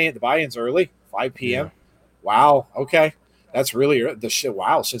to buy in. The buy-in's early, 5 p.m. Yeah. Wow. Okay. That's really the show.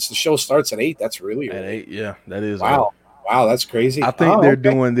 Wow, since the show starts at 8, that's really early. At 8, yeah, that is. Wow, wow, that's crazy. I think they're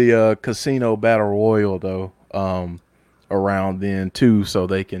doing the Casino Battle Royal though, around then too, so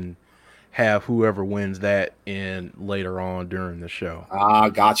they can have whoever wins that in later on during the show.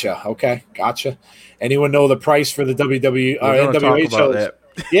 Gotcha. Okay, gotcha. Anyone know the price for the NWA shows? That.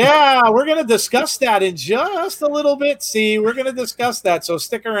 Yeah, we're going to discuss that in just a little bit. See, we're going to discuss that, so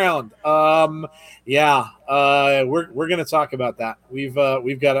stick around. We're going to talk about that. We've got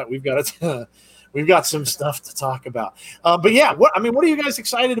some stuff to talk about. But yeah, what are you guys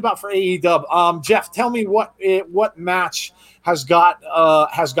excited about for AEW? Jeff, tell me what match has got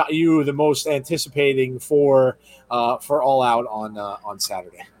you the most anticipating for All Out on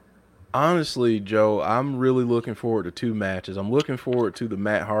Saturday? Honestly, Joe, I'm really looking forward to 2 matches. I'm looking forward to the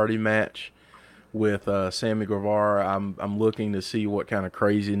Matt Hardy match with Sammy Guevara. I'm looking to see what kind of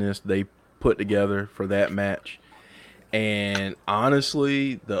craziness they put together for that match. And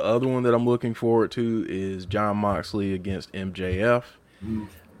honestly, the other one that I'm looking forward to is Jon Moxley against MJF.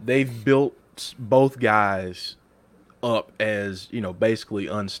 They've built both guys up as, basically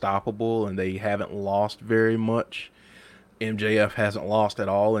unstoppable, and they haven't lost very much. MJF hasn't lost at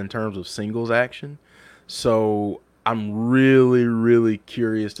all in terms of singles action. So I'm really, really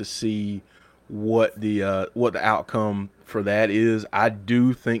curious to see what the outcome for that is. I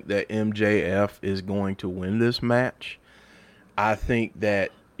do think that MJF is going to win this match. I think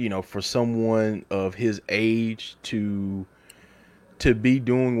that, for someone of his age to be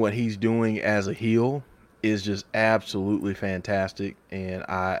doing what he's doing as a heel is just absolutely fantastic. And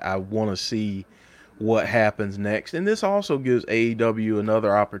I want to see what happens next. And this also gives AEW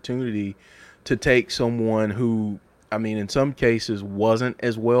another opportunity to take someone who, in some cases wasn't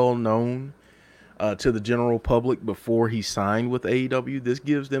as well known to the general public before he signed with AEW. This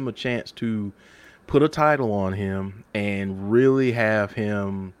gives them a chance to put a title on him and really have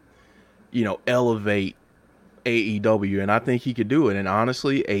him, elevate AEW. And I think he could do it. And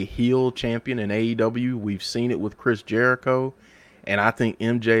honestly, a heel champion in AEW, we've seen it with Chris Jericho, and I think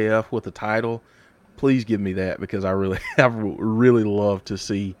MJF with a title, please give me that, because I really love to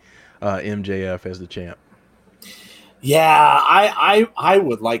see MJF as the champ. Yeah, I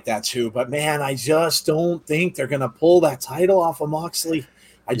would like that too, but man, I just don't think they're gonna pull that title off of Moxley.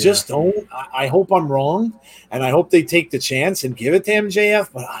 I just don't. I hope I'm wrong, and I hope they take the chance and give it to MJF.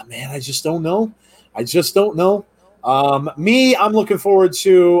 But man, I just don't know. I'm looking forward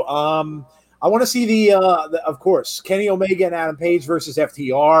to. I want to see the of course, Kenny Omega and Adam Page versus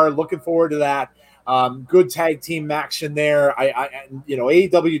FTR. Looking forward to that. Good tag team action there.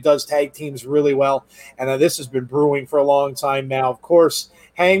 AEW does tag teams really well, and this has been brewing for a long time now. Of course,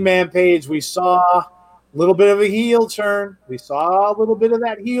 Hangman Page, we saw a little bit of a heel turn. We saw a little bit of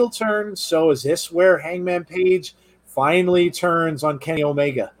that heel turn. So is this where Hangman Page finally turns on Kenny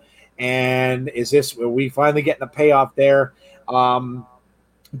Omega? And is this where we finally getting a payoff there?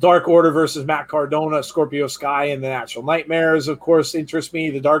 Dark Order versus Matt Cardona, Scorpio Sky, and the Natural Nightmares, of course, interest me.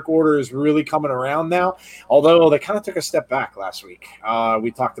 The Dark Order is really coming around now, although they kind of took a step back last week.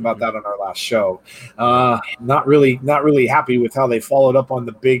 We talked about that on our last show. Not really happy with how they followed up on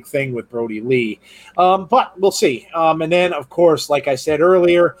the big thing with Brody Lee, but we'll see. And then, of course, like I said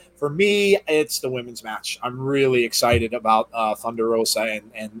earlier, for me, it's the women's match. I'm really excited about Thunder Rosa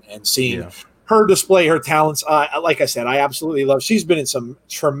and seeing her display her talents. Like I said, I absolutely love. She's been in some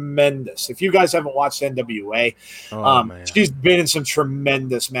tremendous. If you guys haven't watched NWA, she's been in some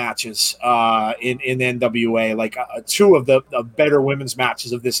tremendous matches in NWA. Like 2 of the better women's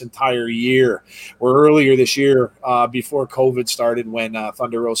matches of this entire year were earlier this year before COVID started, when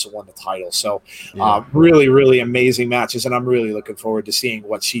Thunder Rosa won the title. So really, really amazing matches, and I'm really looking forward to seeing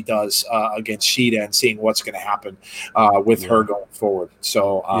what she does against Shida and seeing what's going to happen with her going forward.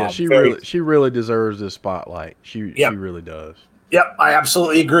 So she really really deserves this spotlight. She really does. Yep, I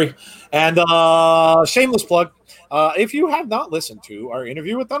absolutely agree. And shameless plug. If you have not listened to our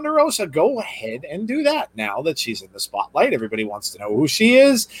interview with Thunder Rosa, go ahead and do that now that she's in the spotlight. Everybody wants to know who she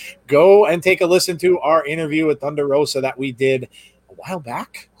is. Go and take a listen to our interview with Thunder Rosa that we did a while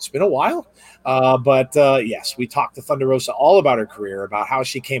back. It's been a while. But yes, we talked to Thunder Rosa all about her career, about how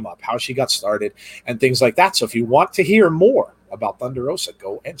she came up, how she got started, and things like that. So if you want to hear more about Thunder Rosa,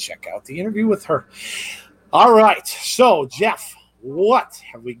 go and check out the interview with her. All right. So, Jeff, what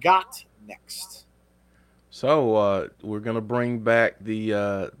have we got next? So we're gonna bring back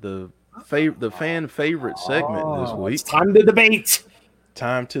the fan favorite segment this week. It's time to debate.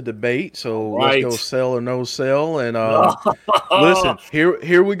 Time to debate. So Right. let's go sell or no sell. And listen,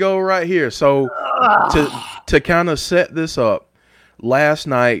 here we go right here. So to kind of set this up, last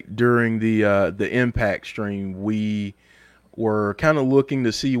night during the Impact stream, we were kind of looking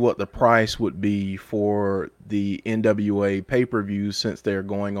to see what the price would be for the NWA pay-per-views since they're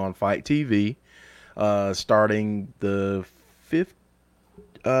going on Fight TV, starting the 15th.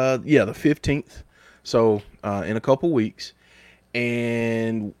 So in a couple weeks.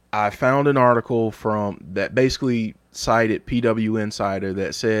 And I found an article that basically cited PW Insider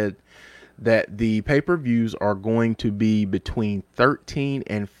that said that the pay-per-views are going to be between $13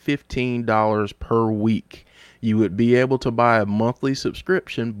 and $15 per week. You would be able to buy a monthly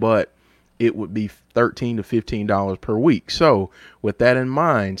subscription, but it would be $13 to $15 per week. So with that in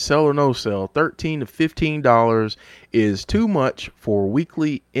mind, sell or no sell, $13 to $15 is too much for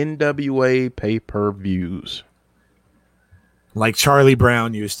weekly NWA pay-per-views. Like Charlie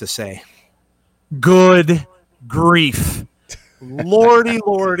Brown used to say, good grief.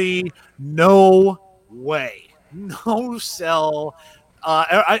 Lordy, no way. No sell.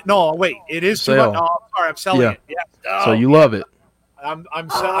 No, wait. It is too much. Oh, sorry, I'm selling it. Yes. Oh, so you love it. I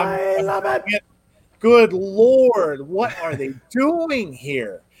love it. Good Lord, what are they doing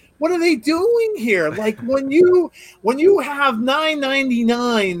here? What are they doing here? Like when you have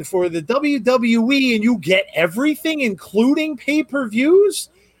 $9.99 for the WWE and you get everything, including pay-per-views,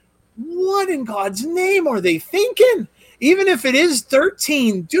 what in God's name are they thinking? Even if it is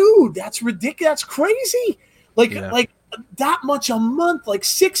 13, dude, that's ridiculous. That's crazy. Like that much a month, like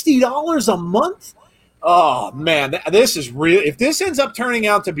 $60 a month. Oh man, this is real. If this ends up turning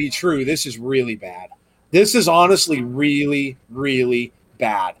out to be true, this is really bad. This is honestly really, really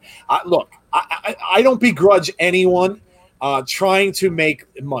bad. Look, I don't begrudge anyone trying to make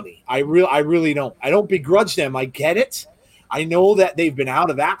money. I really don't. I don't begrudge them. I get it. I know that they've been out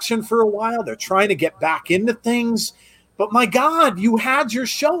of action for a while. They're trying to get back into things. But my God, you had your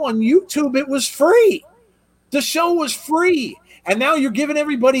show on YouTube. It was free. The show was free. And now you're giving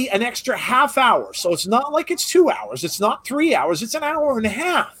everybody an extra half hour. So it's not like it's 2 hours. It's not 3 hours. It's an hour and a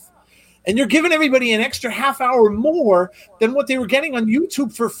half. And you're giving everybody an extra half hour more than what they were getting on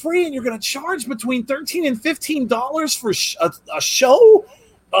YouTube for free. And you're going to charge between $13 and $15 for a show?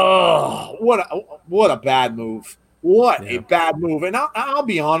 Oh, what a bad move. What a bad move. And I'll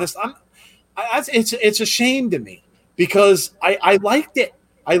be honest. It's a shame to me because I liked it.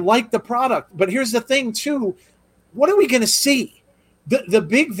 I liked the product. But here's the thing, too. What are we going to see? The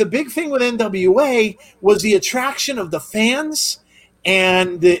big thing with NWA was the attraction of the fans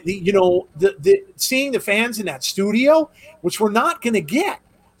and the seeing the fans in that studio, which we're not going to get.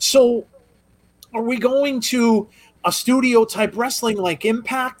 So are we going to a studio type wrestling like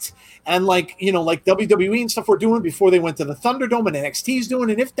Impact and like WWE and stuff we're doing before they went to the Thunderdome and NXT's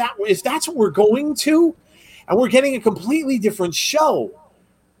doing? And if that's what we're going to, and we're getting a completely different show.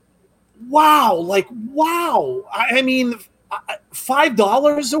 Wow. I mean,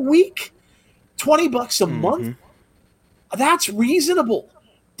 $5 a week, $20 a month. That's reasonable.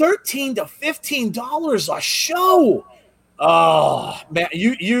 $13 to $15 a show. Oh man,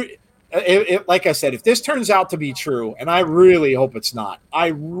 like I said, if this turns out to be true, and I really hope it's not.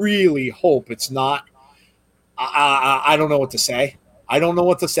 I don't know what to say.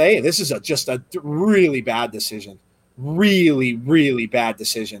 This is just a really bad decision. Really, really bad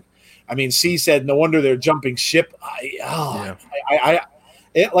decision. I mean, C said, no wonder they're jumping ship.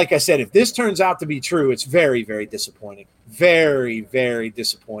 Like I said, if this turns out to be true, it's very, very disappointing. Very, very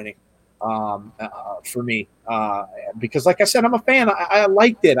disappointing for me. Because, like I said, I'm a fan. I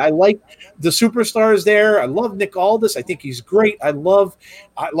liked it. I like the superstars there. I love Nick Aldis. I think he's great. I love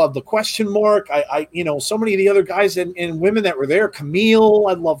the question mark. So many of the other guys and women that were there. Camille.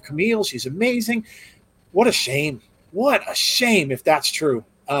 I love Camille. She's amazing. What a shame. What a shame if that's true.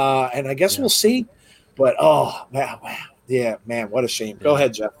 And I guess we'll see. But wow. Yeah, man, what a shame. Go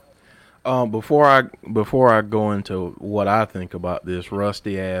ahead, Jeff. Before I go into what I think about this,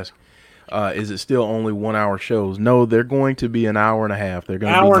 Rusty asked, Is it still only 1 hour shows? No, they're going to be an hour and a half. They're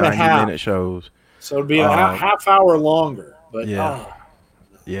going to Hour be and a 90-minute shows. So it'd be a half hour longer. But yeah.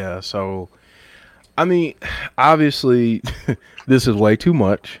 Yeah. So, I mean, obviously, this is way too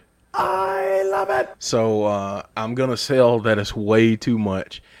much. I love it. So I'm going to sell that it's way too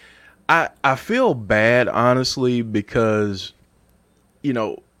much. I feel bad, honestly, because, you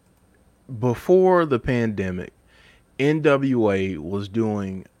know, before the pandemic, NWA was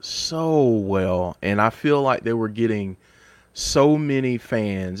doing so well, and I feel like they were getting so many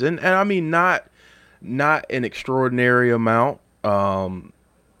fans, and I mean not an extraordinary amount.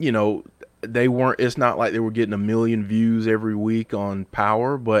 You know, they weren't. It's not like they were getting 1 million views every week on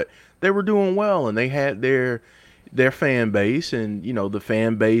Power, but they were doing well, and they had their fan base, and you know the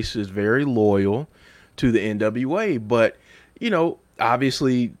fan base is very loyal to the NWA. But you know,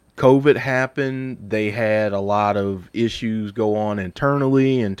 obviously, COVID happened. They had a lot of issues go on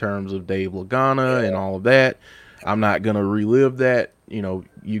internally in terms of Dave Lagana and all of that. I'm not going to relive that. You know,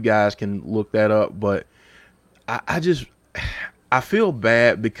 you guys can look that up. But I feel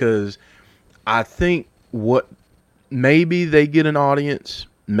bad because I think maybe they get an audience.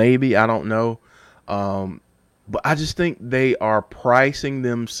 Maybe, I don't know. But I just think they are pricing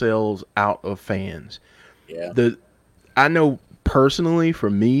themselves out of fans. Yeah. I know personally, for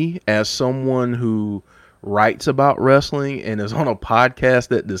me, as someone who writes about wrestling and is on a podcast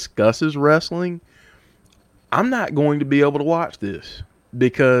that discusses wrestling, I'm not going to be able to watch this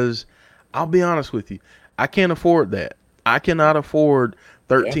because I'll be honest with you, I can't afford that. I cannot afford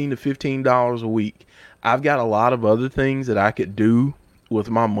 $13 to $15 a week. I've got a lot of other things that I could do with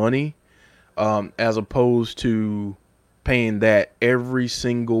my money, as opposed to paying that every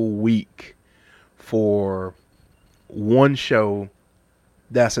single week for one show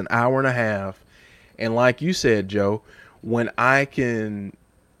that's an hour and a half. And like you said, Joe, when I can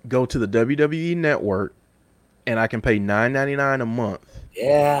go to the WWE network and I can pay $9.99 a month.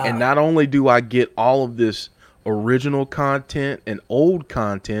 Yeah. And not only do I get all of this original content and old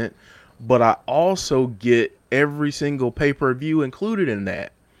content, but I also get every single pay-per-view included in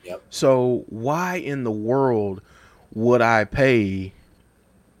that. Yep. So why in the world would I pay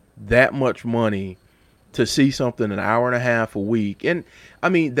that much money to see something an hour and a half a week? And I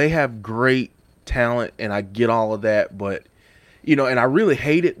mean, they have great talent and I get all of that, but you know, and I really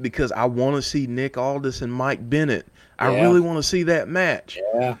hate it because I want to see Nick Aldis and Mike Bennett. I really want to see that match.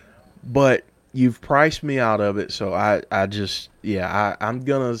 Yeah. But you've priced me out of it, so I'm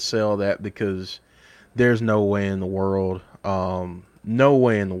gonna sell that because there's no way in the world,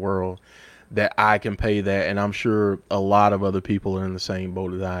 that I can pay that, and I'm sure a lot of other people are in the same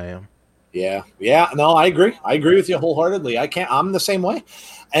boat as I am. Yeah. No, I agree. I agree with you wholeheartedly. I'm the same way.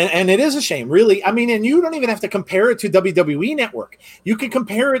 And it is a shame, really. I mean, and you don't even have to compare it to WWE Network. You can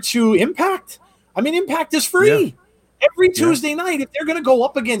compare it to Impact. I mean, Impact is free. Yeah. Every Tuesday night, if they're going to go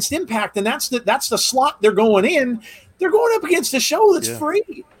up against Impact, and that's the slot they're going in, they're going up against a show that's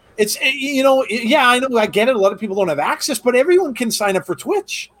free. It's, you know, I know, I get it. A lot of people don't have access, but everyone can sign up for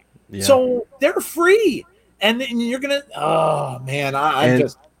Twitch. Yeah. So they're free. And you're going to, oh, man,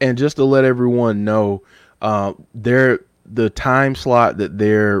 And just to let everyone know, the time slot that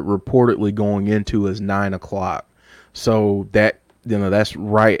they're reportedly going into is 9 o'clock. So that, you know, that's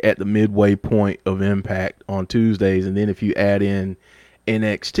right at the midway point of Impact on Tuesdays. And then if you add in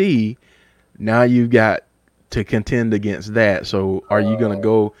NXT, now you've got to contend against that. So are you going to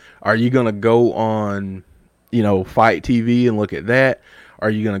go on, you know, Fight TV and look at that? Are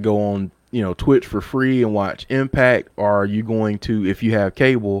you going to go on, you know, Twitch for free and watch Impact? Or are you going to, if you have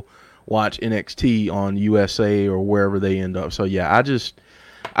cable, watch NXT on USA or wherever they end up? So yeah,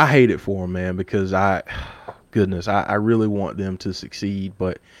 I hate it for them, man, because I really want them to succeed,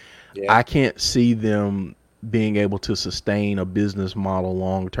 but I can't see them being able to sustain a business model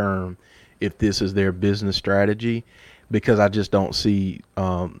long term if this is their business strategy, because I just don't see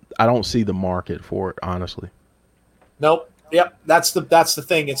I don't see the market for it, honestly. Nope. Yep, that's the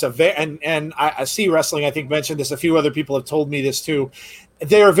thing. It's a very and I see wrestling. I think mentioned this. A few other people have told me this too.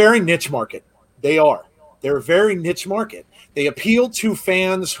 They're a very niche market. They're a very niche market. They appeal to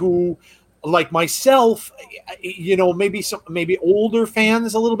fans who, like myself, you know, maybe older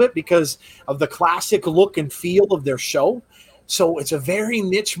fans a little bit because of the classic look and feel of their show. So it's a very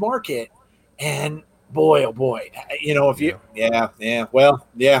niche market, and boy, oh boy, you know, if you, well,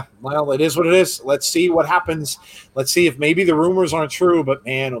 it is what it is. Let's see what happens. Let's see if maybe the rumors aren't true, but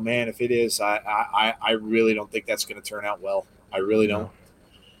man, oh man, if it is, I really don't think that's going to turn out well. I really don't.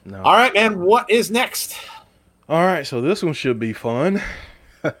 No. All right, man, what is next? All right,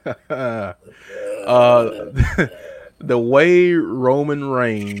 The way Roman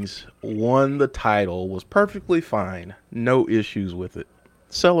Reigns won the title was perfectly fine. No issues with it.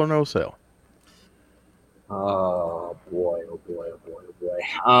 Sell or no sell? Oh boy! Oh boy! Oh boy!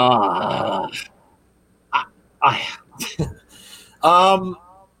 Oh boy!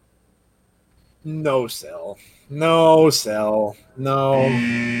 No sell. No sell. No.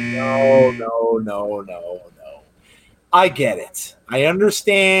 No. No. No. No. No. I get it. I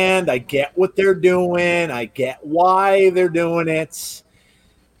understand. I get what they're doing. I get why they're doing it.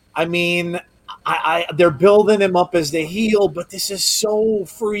 I mean, they're building him up as the heel, but this is so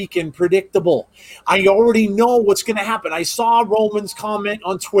freaking predictable. I already know what's going to happen. I saw Roman's comment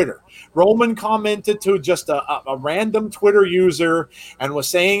on Twitter. Roman commented to just a random Twitter user and was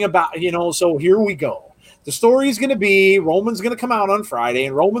saying about, so here we go. The story is going to be Roman's going to come out on Friday,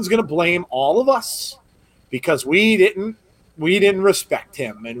 and Roman's going to blame all of us because we didn't respect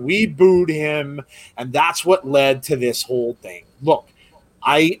him and we booed him, and that's what led to this whole thing. Look,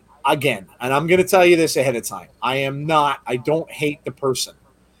 Again, and I'm going to tell you this ahead of time. I don't hate the person.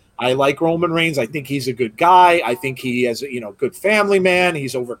 I like Roman Reigns. I think he's a good guy. I think he has a good family man.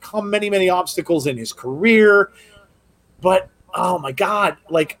 He's overcome many, many obstacles in his career. But, oh my God,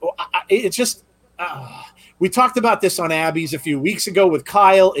 it's just, we talked about this on Abby's a few weeks ago with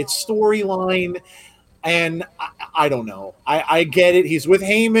Kyle. It's storyline. And I don't know. I get it. He's with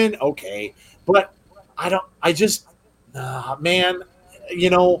Heyman. Okay. But man,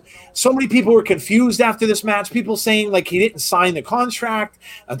 so many people were confused after this match. People saying he didn't sign the contract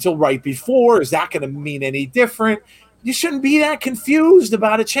until right before. Is that going to mean any different? You shouldn't be that confused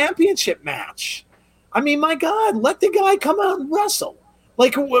about a championship match. I mean, my God, let the guy come out and wrestle.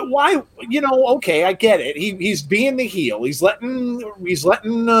 Why? Okay, I get it. He's being the heel. He's letting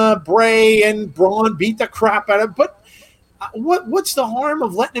Bray and Braun beat the crap out of him. But what's the harm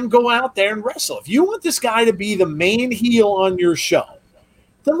of letting him go out there and wrestle? If you want this guy to be the main heel on your show,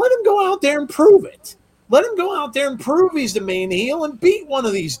 then let him go out there and prove it. Let him go out there and prove he's the main heel and beat one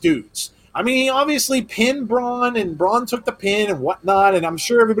of these dudes. I mean, he obviously pinned Braun, and Braun took the pin and whatnot, and I'm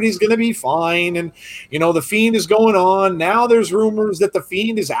sure everybody's going to be fine. And, the Fiend is going on. Now there's rumors that the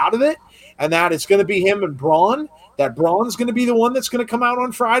Fiend is out of it and that it's going to be him and Braun, that Braun's going to be the one that's going to come out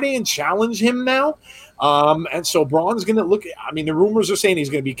on Friday and challenge him now. And so Braun's going to the rumors are saying he's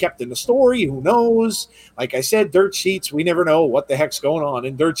going to be kept in the story. Who knows? Like I said, dirt sheets, we never know what the heck's going on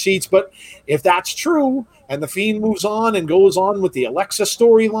in dirt sheets. But if that's true and the Fiend moves on and goes on with the Alexa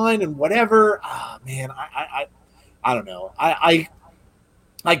storyline and whatever, man, I don't know. I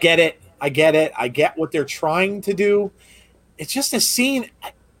get it. I get it. I get what they're trying to do. It's just a scene.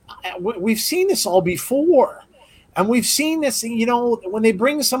 We've seen this all before. And we've seen this, when they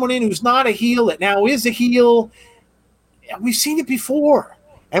bring someone in who's not a heel that now is a heel, we've seen it before.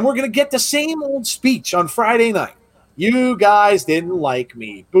 And we're going to get the same old speech on Friday night. You guys didn't like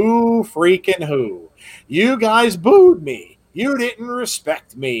me. Boo freaking who. You guys booed me. You didn't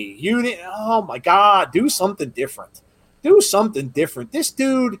respect me. Oh my God, do something different. Do something different. This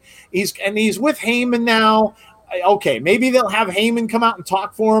dude, he's with Heyman now. Okay, maybe they'll have Heyman come out and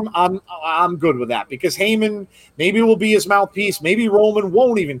talk for him. I'm good with that because Heyman maybe will be his mouthpiece. Maybe Roman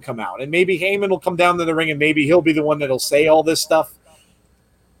won't even come out, and maybe Heyman will come down to the ring, and maybe he'll be the one that'll say all this stuff.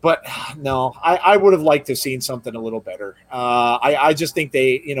 But no, I would have liked to have seen something a little better. I just think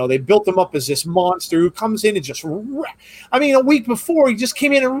they built him up as this monster who comes in and just a week before he just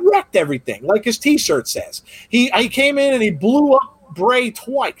came in and wrecked everything, like his T-shirt says. He came in and he blew up Bray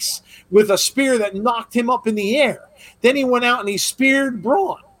twice with a spear that knocked him up in the air. Then he went out and he speared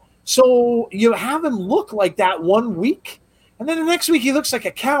Braun. So you have him look like that 1 week, and then the next week he looks like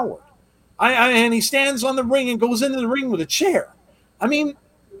a coward. And he stands on the ring and goes into the ring with a chair. I mean,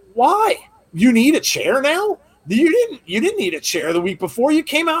 why? You need a chair now? You didn't need a chair the week before. You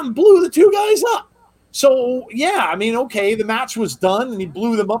came out and blew the two guys up. So yeah, okay, the match was done and he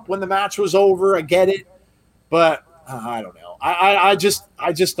blew them up when the match was over. I get it, but I don't know. I just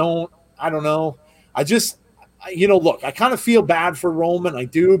don't. I don't know. Look, I kind of feel bad for Roman. I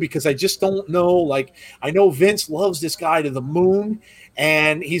do, because I just don't know. I know Vince loves this guy to the moon,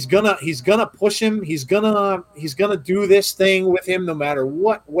 and he's gonna push him. He's gonna do this thing with him no matter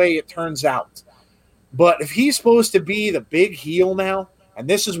what way it turns out. But if he's supposed to be the big heel now, and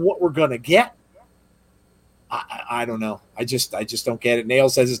this is what we're gonna get, I don't know. I just don't get it. Nail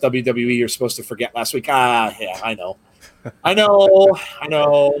says it's WWE. You're supposed to forget last week. Yeah, I know. I know.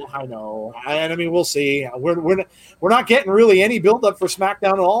 And we'll see. We're not getting really any build up for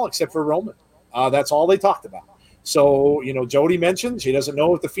SmackDown at all, except for Roman. That's all they talked about. So, Jody mentioned she doesn't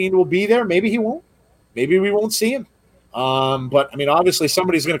know if the Fiend will be there. Maybe he won't. Maybe we won't see him. But obviously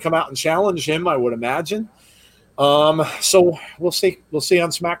somebody's going to come out and challenge him, I would imagine. So we'll see on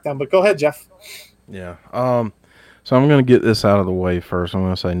SmackDown. But go ahead, Jeff. Yeah. So I'm gonna get this out of the way first. I'm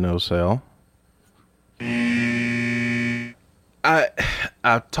gonna say no sell. I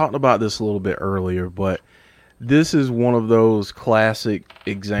talked about this a little bit earlier, but this is one of those classic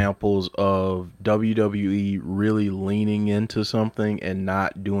examples of WWE really leaning into something and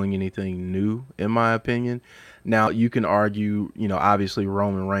not doing anything new, in my opinion. Now, you can argue, obviously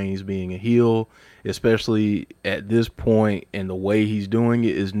Roman Reigns being a heel, especially at this point, and the way he's doing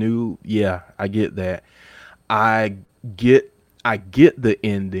it is new. Yeah, I get that. I get the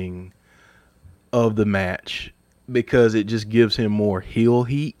ending of the match because it just gives him more heel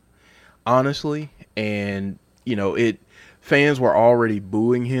heat, honestly. And fans were already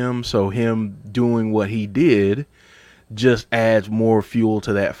booing him, so him doing what he did just adds more fuel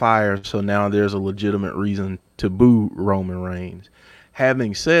to that fire. So now there's a legitimate reason to boo Roman Reigns.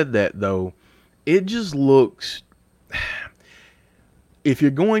 Having said that, though, it just looks, if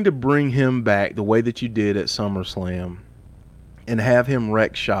you're going to bring him back the way that you did at SummerSlam and have him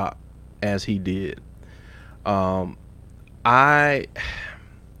wreck shop as he did, I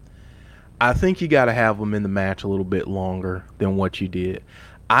think you got to have him in the match a little bit longer than what you did.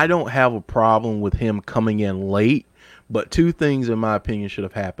 I don't have a problem with him coming in late, but two things, in my opinion, should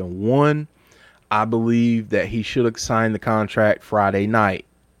have happened. One, I believe that he should have signed the contract Friday night.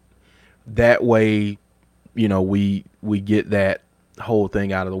 That way, we get that whole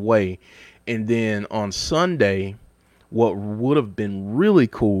thing out of the way. And then on Sunday, what would have been really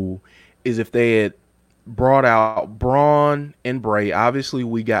cool is if they had brought out Braun and Bray. Obviously,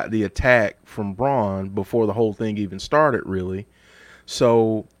 we got the attack from Braun before the whole thing even started, really.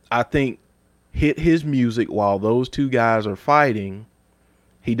 So I think hit his music while those two guys are fighting,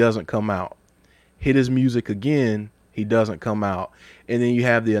 he doesn't come out. Hit his music again, he doesn't come out. And then you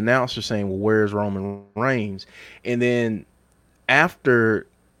have the announcer saying, well, where's Roman Reigns? And then after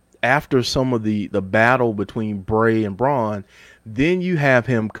some of the battle between Bray and Braun, then you have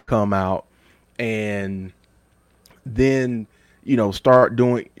him come out and then start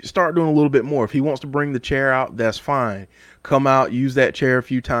doing a little bit more. If he wants to bring the chair out, that's fine. Come out, use that chair a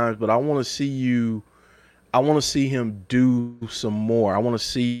few times, but I want to see him do some more. I want to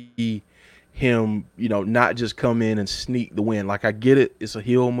see him, not just come in and sneak the win. Like, I get it, it's a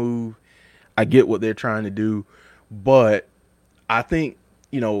heel move. I get what they're trying to do, but I think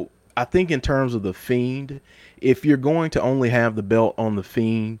in terms of the Fiend, if you're going to only have the belt on the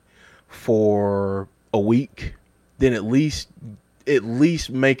Fiend for a week, then at least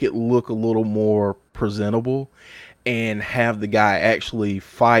make it look a little more presentable and have the guy actually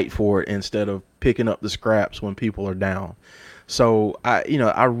fight for it instead of picking up the scraps when people are down. So I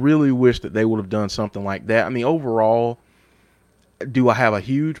really wish that they would have done something like that. I mean, overall, do I have a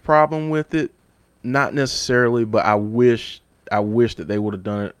huge problem with it? Not necessarily, but I wish that they would have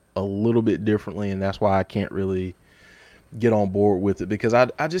done it a little bit differently, and that's why I can't really get on board with it, because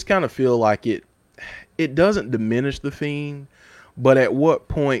I just kind of feel like it doesn't diminish the Fiend, but at what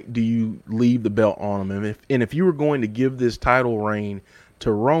point do you leave the belt on him? And if you were going to give this title reign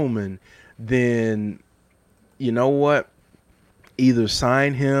to Roman, then you know what? Either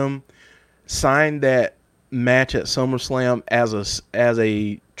sign that match at SummerSlam as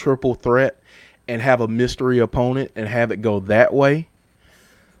a triple threat and have a mystery opponent and have it go that way.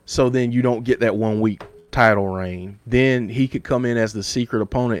 So then you don't get that 1 week title reign. Then he could come in as the secret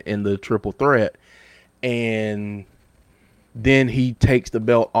opponent in the triple threat, and then he takes the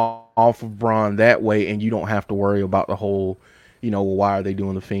belt off of Braun that way, and you don't have to worry about the whole, why are they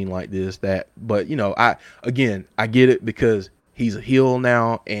doing the Fiend like this, that. But, I get it because he's a heel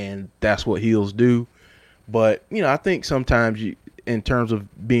now, and that's what heels do. But, I think sometimes in terms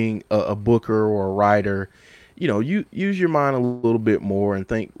of being a booker or a writer, you use your mind a little bit more and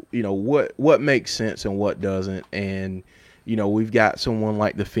think, what makes sense and what doesn't. And, we've got someone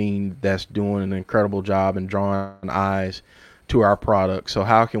like The Fiend that's doing an incredible job and drawing eyes to our product. So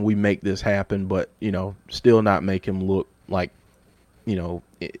how can we make this happen, but, still not make him look like,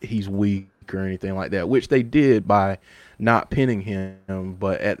 he's weak or anything like that, which they did by not pinning him.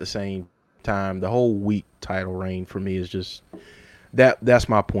 But at the same time, the whole week title reign for me is just that's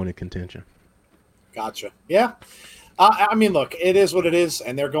my point of contention. Gotcha. Yeah. I mean, look, it is what it is,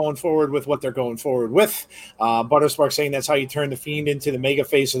 and they're going forward with what they're going forward with. Butterspark saying that's how you turn the Fiend into the mega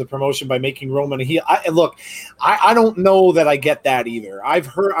face of the promotion, by making Roman a heel. I don't know that I get that either.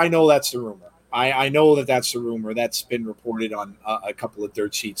 I know that's the rumor. I know that's the rumor that's been reported on a couple of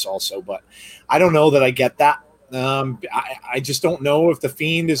dirt sheets also, but I don't know that I get that. I just don't know if the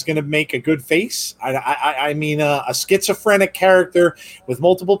Fiend is going to make a good face. I mean, a schizophrenic character with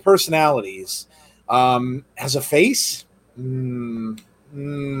multiple personalities As a face, I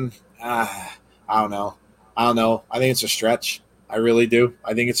don't know. I think it's a stretch. I really do.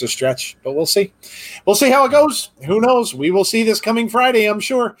 I think it's a stretch, but we'll see. We'll see how it goes. Who knows? We will see this coming Friday, I'm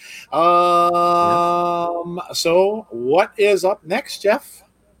sure. So what is up next, Jeff?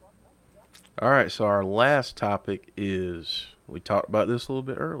 All right, so our last topic is, we talked about this a little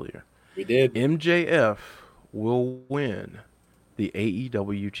bit earlier. We did. MJF will win the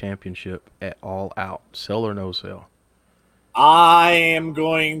AEW championship at All Out. Sell or no sell? I am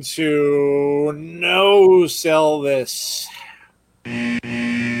going to no sell this.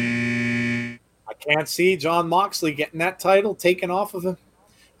 I can't see Jon Moxley getting that title taken off of him.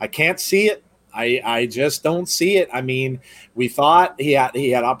 I can't see it. I just don't see it. I mean, we thought he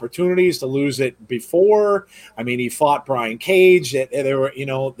had opportunities to lose it before. I mean, he fought Brian Cage. There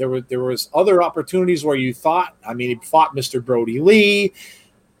was other opportunities where you thought. I mean, he fought Mr. Brody Lee.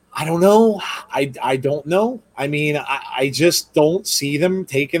 I don't know. I don't know. I mean, I just don't see them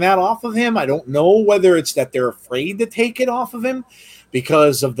taking that off of him. I don't know whether it's that they're afraid to take it off of him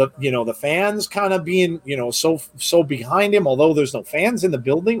because of the fans kind of being, so behind him, although there's no fans in the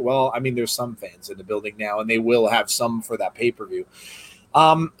building. Well, I mean, there's some fans in the building now, and they will have some for that pay-per-view.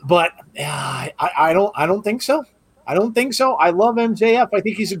 But I don't think so. I don't think so. I love MJF. I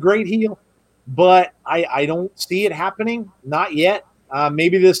think he's a great heel, but I don't see it happening. Not yet.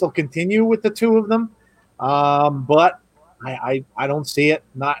 Maybe this will continue with the two of them, but I don't see it.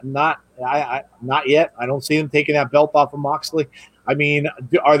 Not yet. I don't see them taking that belt off of Moxley. I mean,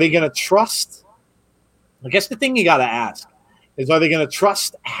 are they going to trust? I guess the thing you got to ask is, are they going to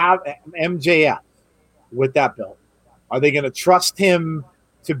trust MJF with that belt? Are they going to trust him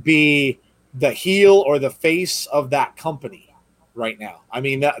to be the heel or the face of that company right now? I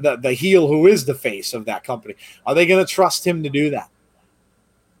mean, the heel who is the face of that company. Are they going to trust him to do that?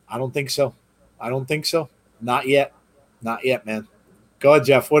 I don't think so. Not yet. Not yet, man. Go ahead,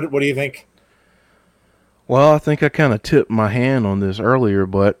 Jeff. What do you think? Well, I think I kind of tipped my hand on this earlier,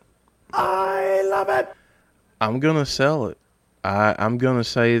 but I love it. I'm going to sell it. I'm going to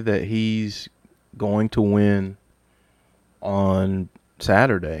say that he's going to win on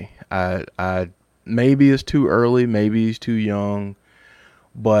Saturday. I maybe it's too early, maybe he's too young,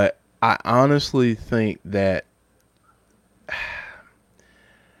 but I honestly think that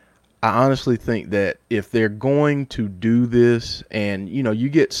if they're going to do this, and you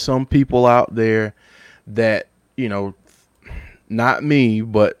get some people out there that, not me,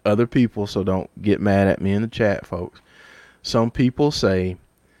 but other people, so don't get mad at me in the chat, folks. Some people say,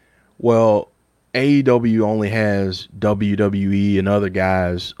 well, AEW only has WWE and other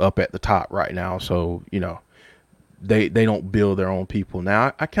guys up at the top right now, so, they don't build their own people.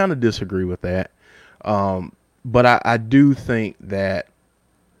 Now, I kind of disagree with that, but I do think that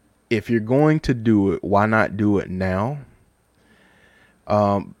if you're going to do it, why not do it now?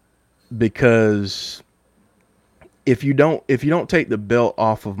 Because if you don't take the belt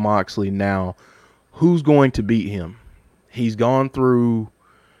off of Moxley now, who's going to beat him? He's gone through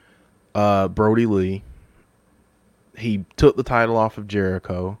Brody Lee. He took the title off of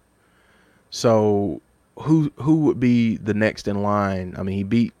Jericho. So who would be the next in line? I mean, he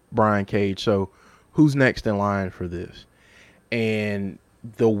beat Brian Cage. So who's next in line for this? And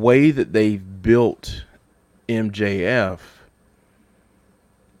the way that they've built MJF,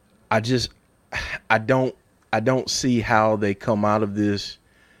 I don't see how they come out of this.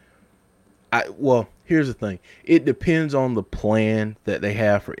 Well, here's the thing. It depends on the plan that they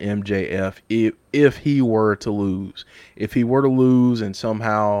have for MJF if he were to lose. If he were to lose and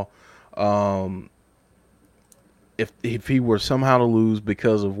somehow if he were somehow to lose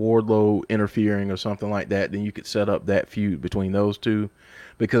because of Wardlow interfering or something like that, then you could set up that feud between those two.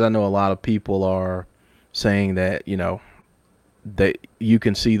 Because I know a lot of people are saying that, that you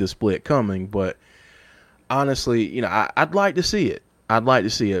can see the split coming. But honestly, I'd like to see it.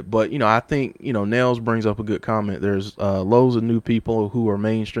 But, I think, Nels brings up a good comment. There's loads of new people who are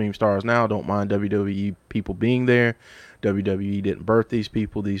mainstream stars now. Don't mind WWE people being there. WWE didn't birth these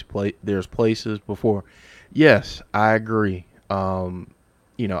people. There's places before. Yes, I agree.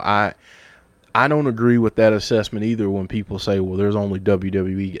 I don't agree with that assessment either when people say, well, there's only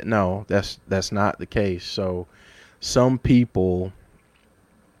WWE. No, that's not the case. So some people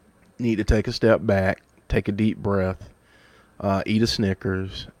need to take a step back, take a deep breath, eat a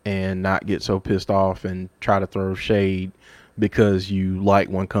Snickers, and not get so pissed off and try to throw shade because you like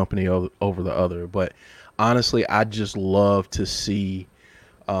one company over the other. But honestly, I'd just love to see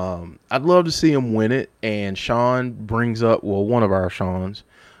I'd love to see him win it. And Sean brings up, well, one of our Seans,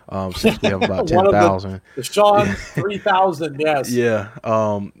 since we have about 10,000. The Sean 3,000, yes. Yeah.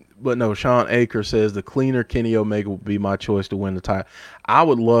 But no, Sean Aker says the cleaner Kenny Omega would be my choice to win the title. I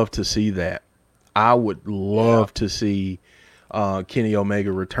would love to see that. I would love to see Kenny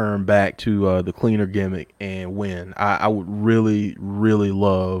Omega return back to the cleaner gimmick and win. I would really, really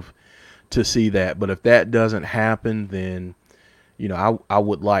love to see that. But if that doesn't happen, then I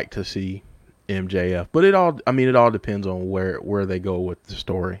would like to see MJF. But it all depends on where they go with the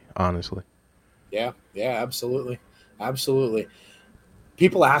story, honestly. Yeah, absolutely. Absolutely.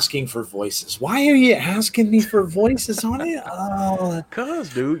 People asking for voices. Why are you asking me for voices on it? Oh,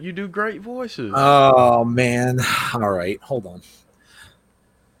 Cause, dude, you do great voices. oh man. All right, hold on.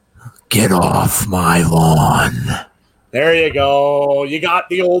 Get off my lawn. There you go. You got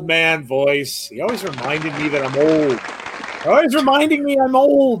the old man voice. He always reminded me that I'm old. Always reminding me I'm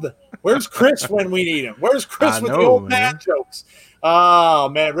old. Where's Chris when we need him? Where's Chris with the old man jokes? Oh,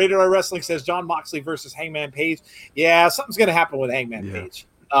 man. Rated R Wrestling says Jon Moxley versus Hangman Page. Yeah, something's going to happen with Hangman Page.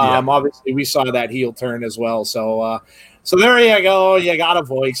 Obviously, we saw that heel turn as well. So there you go. You got a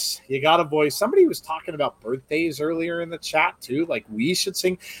voice. Somebody was talking about birthdays earlier in the chat, too. Like, we should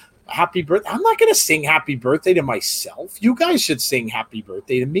sing happy birthday. I'm not going to sing happy birthday to myself. You guys should sing happy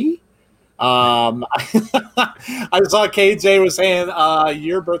birthday to me. I saw KJ was saying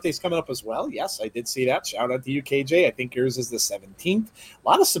your birthday's coming up as well. Yes, I did see that. Shout out to you, KJ. I think yours is the 17th. A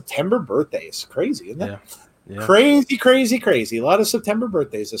lot of September birthdays. Crazy, isn't it? Yeah. Crazy. A lot of September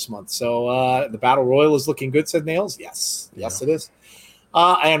birthdays this month. So the Battle Royal is looking good, said Nails. Yes, it is.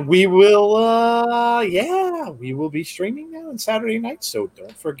 And we will be streaming now on Saturday night. So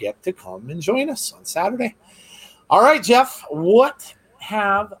don't forget to come and join us on Saturday. All right, Jeff, what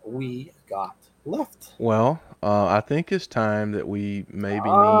have we got left? Well, I think it's time that we maybe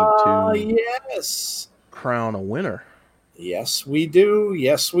need to crown a winner. Yes, we do.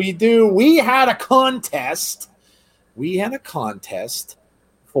 We had a contest.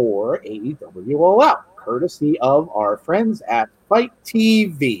 For AEW All Out, courtesy of our friends at Fight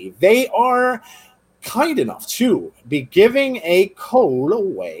TV. They are kind enough to be giving a code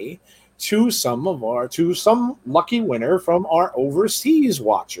away to some lucky winner from our overseas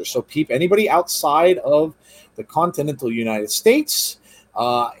watchers. So anybody outside of the continental United States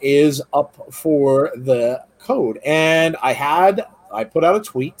is up for the code. And I put out a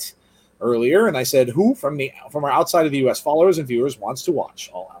tweet earlier and I said, who from our outside of the US followers and viewers wants to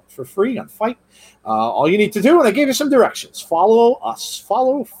watch All Out for free on Fight? All you need to do, and I gave you some directions, follow us,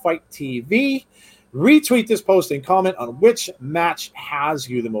 follow Fight TV. Retweet this post and comment on which match has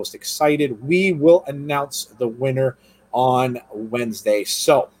you the most excited. We will announce the winner on Wednesday.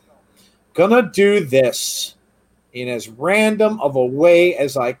 So, gonna do this in as random of a way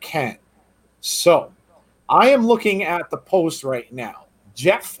as I can. So, I am looking at the post right now.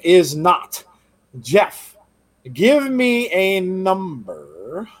 Jeff is not. Jeff, give me a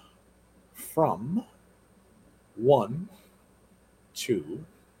number from 1 to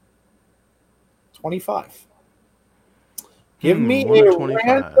 25. Give me a 25.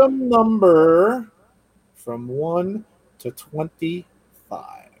 Random number from 1 to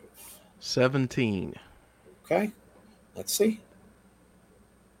 25. 17. Okay. Let's see.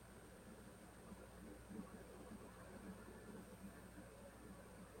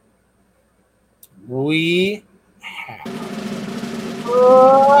 We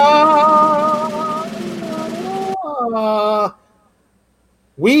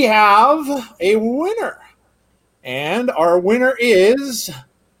have a winner. And our winner is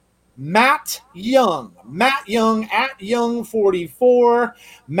Matt Young. Matt Young at Young44.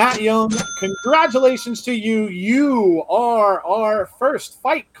 Matt Young, congratulations to you. You are our first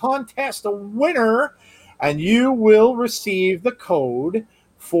Fight Contest winner, and you will receive the code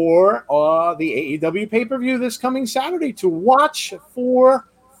for the AEW pay-per-view this coming Saturday to watch for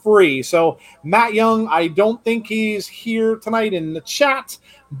free. So Matt Young, I don't think he's here tonight in the chat,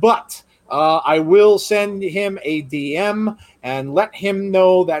 but I will send him a DM and let him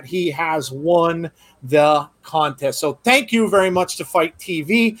know that he has won the contest. So thank you very much to Fight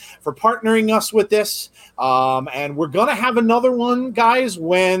TV for partnering us with this. And we're going to have another one, guys,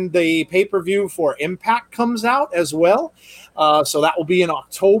 when the pay-per-view for Impact comes out as well. So that will be in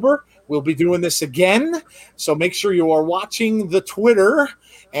October. We'll be doing this again. So make sure you are watching the Twitter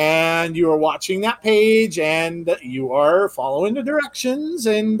and you are watching that page and you are following the directions,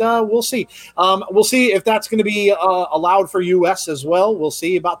 and we'll see. We'll see if that's going to be allowed for US as well. We'll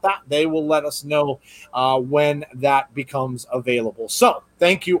see about that. They will let us know when that becomes available. So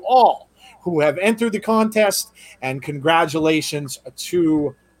thank you all who have entered the contest, and congratulations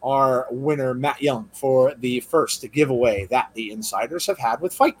to our winner, Matt Young, for the first giveaway that the insiders have had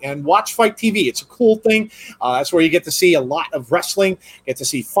with Fight and Watch Fight TV. It's a cool thing. That's where you get to see a lot of wrestling, get to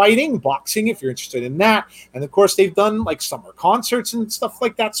see fighting, boxing, if you're interested in that. And of course, they've done like summer concerts and stuff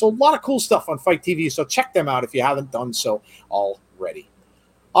like that. So a lot of cool stuff on Fight TV. So check them out if you haven't done so already.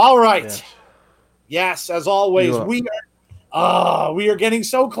 All right. Yes, as always, we are getting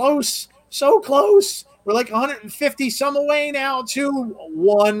so close. So close. We're like 150 some away now to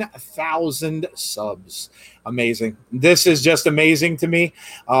 1,000 subs. Amazing. This is just amazing to me.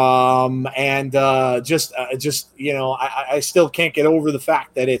 Just you know, I still can't get over the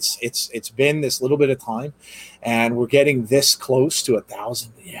fact that it's been this little bit of time, and we're getting this close to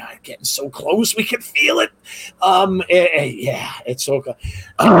 1,000. Yeah, getting so close. We can feel it. Yeah, it's so close.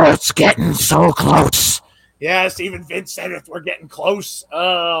 Oh, it's getting so close. Yes, even Vince said it. We're getting close.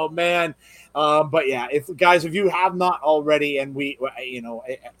 Oh man. But yeah, if you have not already, and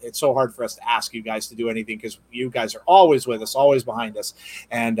it's so hard for us to ask you guys to do anything because you guys are always with us, always behind us,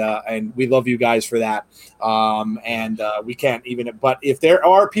 and we love you guys for that. We can't even. But if there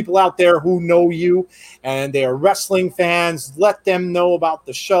are people out there who know you and they are wrestling fans, let them know about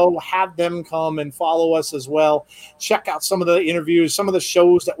the show. Have them come and follow us as well. Check out some of the interviews, some of the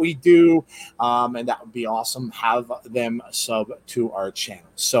shows that we do, and that would be awesome. Have them sub to our channel.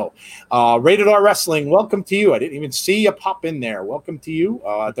 So. Rated R Wrestling, welcome to you. I didn't even see you pop in there. Welcome to you.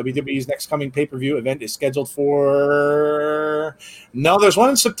 WWE's next coming pay-per-view event is scheduled for... No, there's one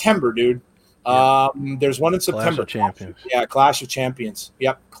in September, dude. There's one in September. Clash of Champions. Yeah, Clash of Champions.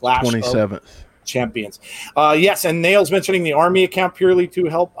 Yep, Clash 27th. Of Champions. Yes, and Nail's mentioning the Army account purely to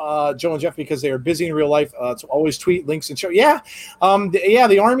help Joe and Jeff because they are busy in real life. So always tweet links and show. Yeah,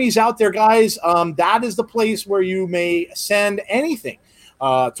 the Army's out there, guys. That is the place where you may send anything.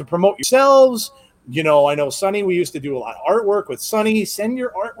 To promote yourselves. You know, I know Sonny, we used to do a lot of artwork with Sonny. Send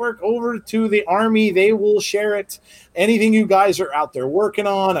your artwork over to the Army. They will share it. Anything you guys are out there working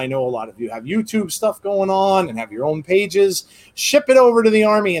on. I know a lot of you have YouTube stuff going on and have your own pages. Ship it over to the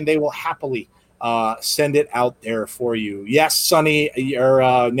Army and they will happily send it out there for you. Yes, Sonny,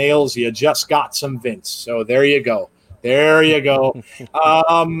 your Nails, you just got some Vince. So there you go. There you go.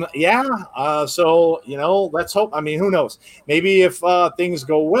 So, you know, let's hope. I mean, who knows? Maybe if things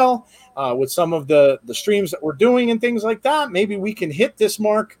go well with some of the streams that we're doing and things like that, maybe we can hit this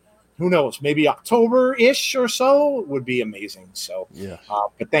mark. Who knows? Maybe October-ish or so would be amazing. So, yeah.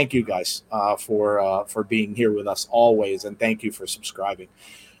 But thank you guys for being here with us always, and thank you for subscribing.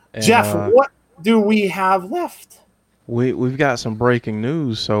 And, Jeff, what do we have left? We've got some breaking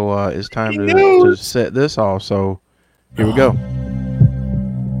news, so it's time to set this off. So. Here we go.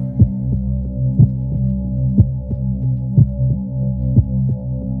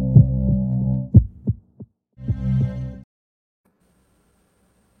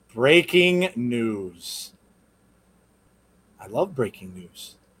 Breaking news. I love breaking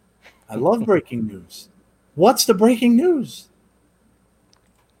news. I love breaking news. What's the breaking news?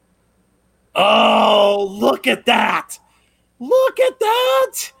 Oh, look at that. Look at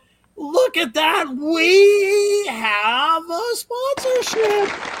that. Look at that. We have a sponsorship.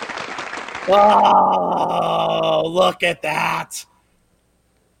 Oh, look at that.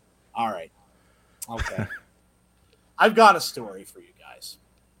 All right. Okay. I've got a story for you guys.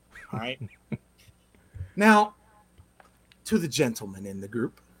 All right. Now, to the gentlemen in the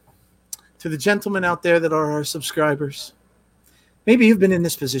group, to the gentlemen out there that are our subscribers, maybe you've been in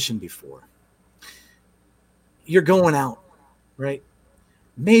this position before. You're going out, right?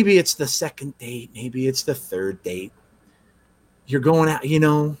 Maybe it's the second date. Maybe it's the third date. You're going out, you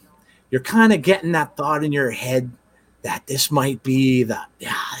know, you're kind of getting that thought in your head that this might be the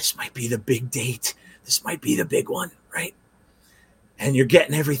big date. This might be the big one, right? And you're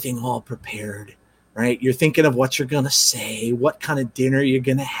getting everything all prepared, right? You're thinking of what you're going to say, what kind of dinner you're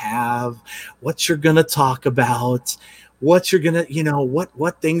going to have, what you're going to talk about, what you're going to, you know,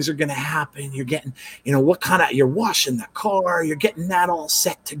 what things are going to happen. You're getting, you know, you're washing the car. You're getting that all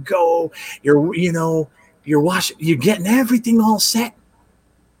set to go. You're getting everything all set.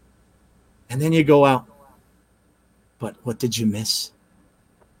 And then you go out. But what did you miss?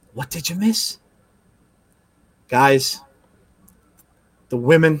 What did you miss? Guys, the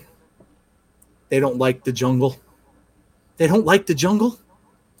women, they don't like the jungle. They don't like the jungle.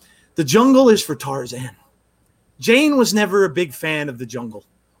 The jungle is for Tarzan. Jane was never a big fan of the jungle.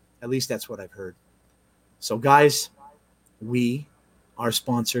 At least that's what I've heard. So, guys, we are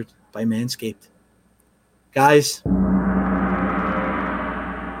sponsored by Manscaped. Guys,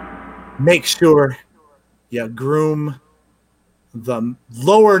 make sure you groom the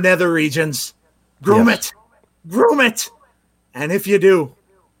lower nether regions. Groom it. And if you do,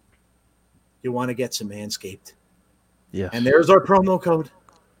 you want to get some Manscaped. Yes. And there's our promo code.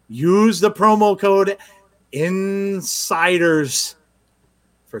 Use the promo code Insiders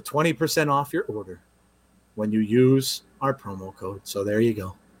for 20% off your order when you use our promo code. So there you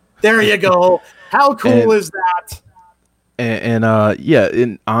go. There you go. How cool is that? And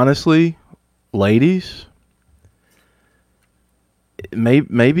honestly, ladies,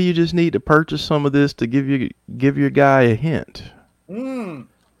 maybe you just need to purchase some of this to give your guy a hint. You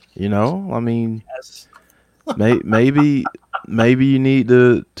know, I mean, Yes. maybe you need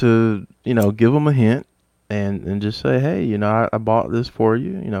to give them a hint and just say, hey, I bought this for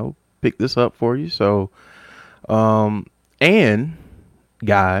you, pick this up for you. So, and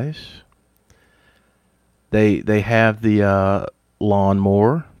guys, they have the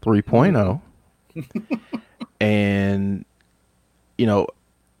lawnmower 3.0, and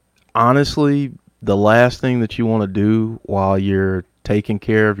honestly, the last thing that you want to do while you're taking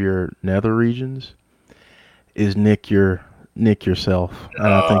care of your nether regions is nick yourself. And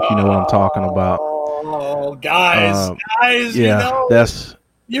I think you know what I'm talking about. Oh, guys, yeah,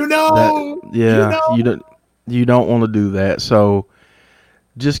 you don't want to do that. So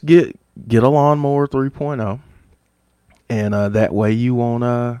just get a lawnmower 3.0, and that way you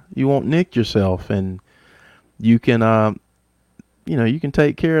won't nick yourself, and you can you can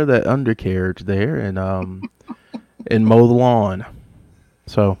take care of that undercarriage there and mow the lawn.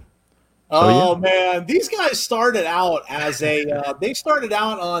 So yeah. Man, these guys started out as they started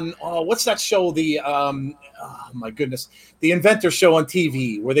out on what's that show? The my goodness, the Inventor Show on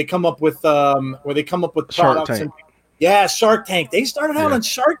TV, where they come up with products. Shark Tank. Shark Tank. They started out on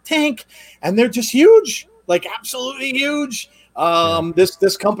Shark Tank, and they're just huge, like absolutely huge.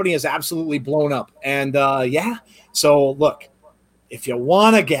 This company is absolutely blown up, and So look, if you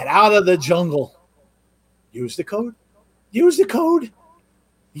want to get out of the jungle, use the code. Use the code.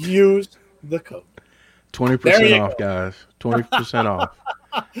 20% off, guys. 20% off.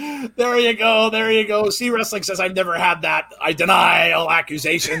 There you go. C Wrestling says, I've never had that. I deny all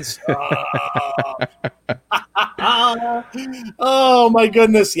accusations. Oh my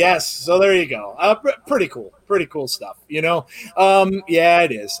goodness, yes. So there you go. Pretty cool stuff. Yeah,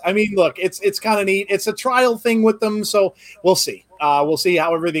 it is. I mean, look, it's kind of neat. It's a trial thing with them, so we'll see. We'll see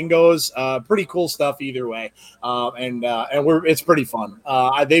how everything goes. Pretty cool stuff either way, and it's pretty fun.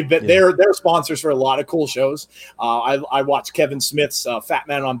 They're sponsors for a lot of cool shows. I watch Kevin Smith's Fat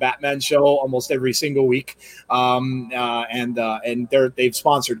Man on Batman show almost every single week, and they've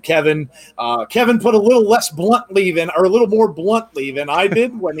sponsored Kevin. Kevin put a little less bluntly or a little more bluntly than I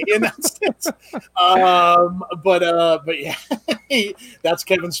did when he announced it. But yeah, that's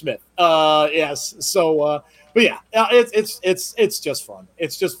Kevin Smith. Yes, so. But yeah, it's just fun.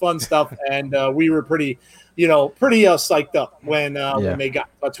 It's just fun stuff, and we were pretty psyched up when they got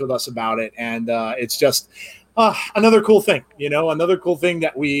in touch with us about it, and it's just another cool thing. Another cool thing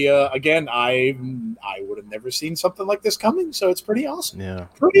that we again, I would have never seen something like this coming, so it's pretty awesome. Yeah,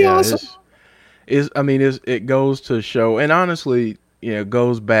 pretty awesome. It goes to show, and honestly, it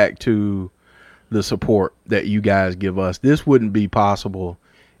goes back to the support that you guys give us. This wouldn't be possible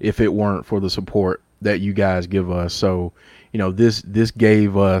if it weren't for the support that you guys give us. So, this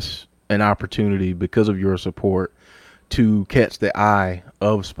gave us an opportunity because of your support to catch the eye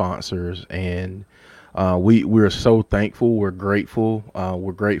of sponsors. And we're so thankful. We're grateful.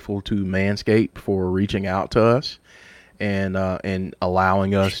 We're grateful to Manscaped for reaching out to us and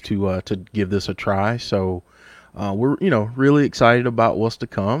allowing us to give this a try. So we're, really excited about what's to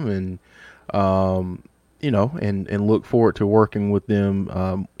come, and and look forward to working with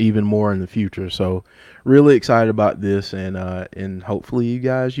them even more in the future. So really excited about this, and hopefully you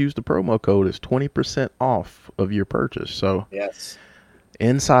guys use the promo code. It's 20% off of your purchase. So yes,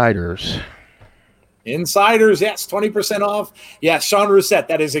 Insiders, yes, 20% off. Yeah, Sean Rousset,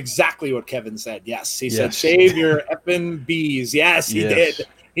 that is exactly what Kevin said. Yes, he said, shave your effing bees. Yes, he did.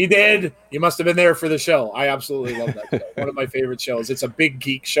 He did. You must have been there for the show. I absolutely love that show. One of my favorite shows. It's a big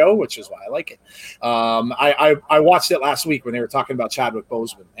geek show, which is why I like it. I watched it last week when they were talking about Chadwick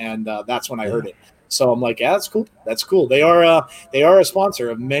Boseman, and that's when I heard it. So I'm like, yeah, that's cool. That's cool. They are a sponsor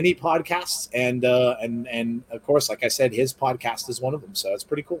of many podcasts, and of course, like I said, his podcast is one of them. So it's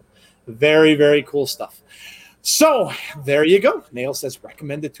pretty cool. Very, very cool stuff. So there you go. Nail says,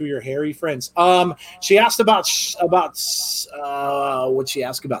 recommend it to your hairy friends. She asked about what she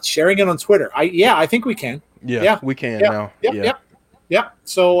asked about sharing it on Twitter. I think we can. Yeah, we can now. Yep.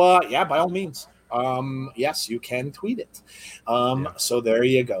 So by all means, Yes, you can tweet it. So there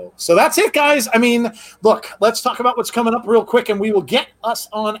you go. So that's it, guys. I mean, look, let's talk about what's coming up real quick, and we will get us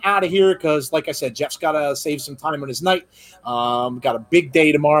on out of here because, like I said, Jeff's got to save some time on his night. Got a big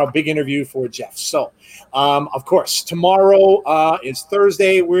day tomorrow, big interview for Jeff. So, of course, tomorrow is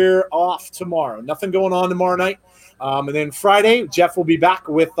Thursday. We're off tomorrow. Nothing going on tomorrow night. And then Friday, Jeff will be back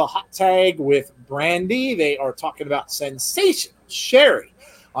with the hot tag with Brandy. They are talking about Sensational Sherry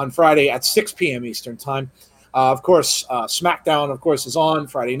on Friday at 6 p.m. Eastern time. Of course, SmackDown, of course, is on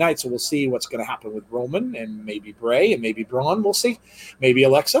Friday night, so we'll see what's going to happen with Roman and maybe Bray and maybe Braun. We'll see. Maybe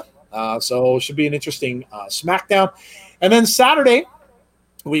Alexa. So it should be an interesting SmackDown. And then Saturday,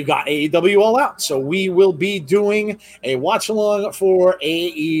 we've got AEW All Out. So we will be doing a watch-along for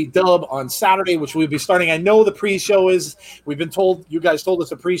AEW on Saturday, which we'll be starting. I know the pre-show is, we've been told, you guys told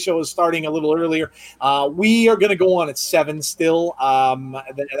us the pre-show is starting a little earlier. We are going to go on at 7 still.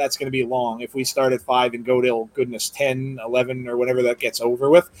 That's going to be long. If we start at 5 and go till, goodness, 10, 11, or whenever that gets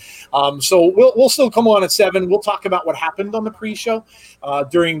over with. So we'll still come on at 7. We'll talk about what happened on the pre-show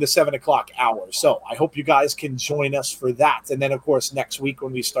during the 7 o'clock hour. So I hope you guys can join us for that. And then, of course, next week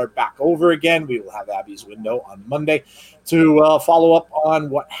when we start back over again, we will have Abby's window on Monday to follow up on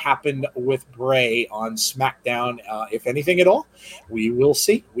what happened with Bray on SmackDown, if anything at all. We will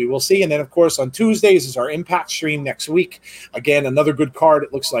see. We will see. And then, of course, on Tuesdays is our Impact stream next week. Again, another good card,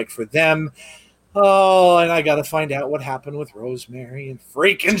 it looks like, for them. Oh, and I got to find out what happened with Rosemary and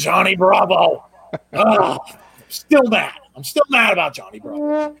freaking Johnny Bravo. Oh, I'm still mad. I'm still mad about Johnny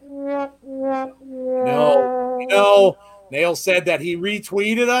Bravo. No. Nail said that he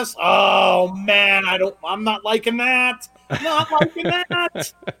retweeted us. Oh man, I'm not liking that. Not liking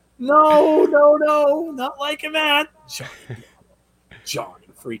that. No, not liking that. Johnny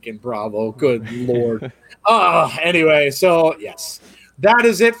freaking Bravo. Good Lord. Anyway, so yes. That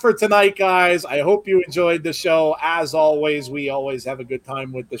is it for tonight, guys. I hope you enjoyed the show. As always, we always have a good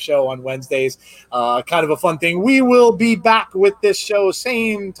time with the show on Wednesdays. Kind of a fun thing. We will be back with this show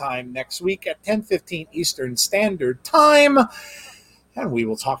same time next week at 10:15 Eastern Standard Time. And we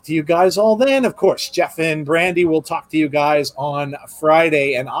will talk to you guys all then. Of course, Jeff and Brandy will talk to you guys on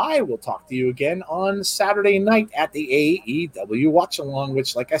Friday, and I will talk to you again on Saturday night at the AEW Watch-Along,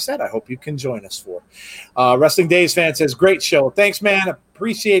 which, like I said, I hope you can join us for. Wrestling Days fan says, great show. Thanks, man.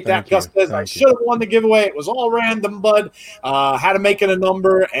 Appreciate that. Gus says, I should have won the giveaway. It was all random, bud. Had to make it a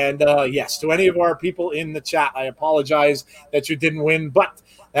number. And yes, to any of our people in the chat, I apologize that you didn't win, but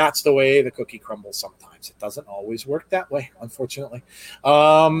that's the way the cookie crumbles sometimes. It doesn't always work that way, unfortunately.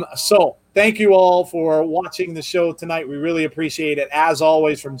 So thank you all for watching the show tonight. We really appreciate it. As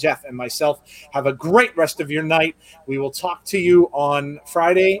always, from Jeff and myself, have a great rest of your night. We will talk to you on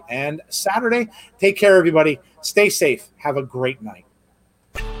Friday and Saturday. Take care, everybody. Stay safe. Have a great night.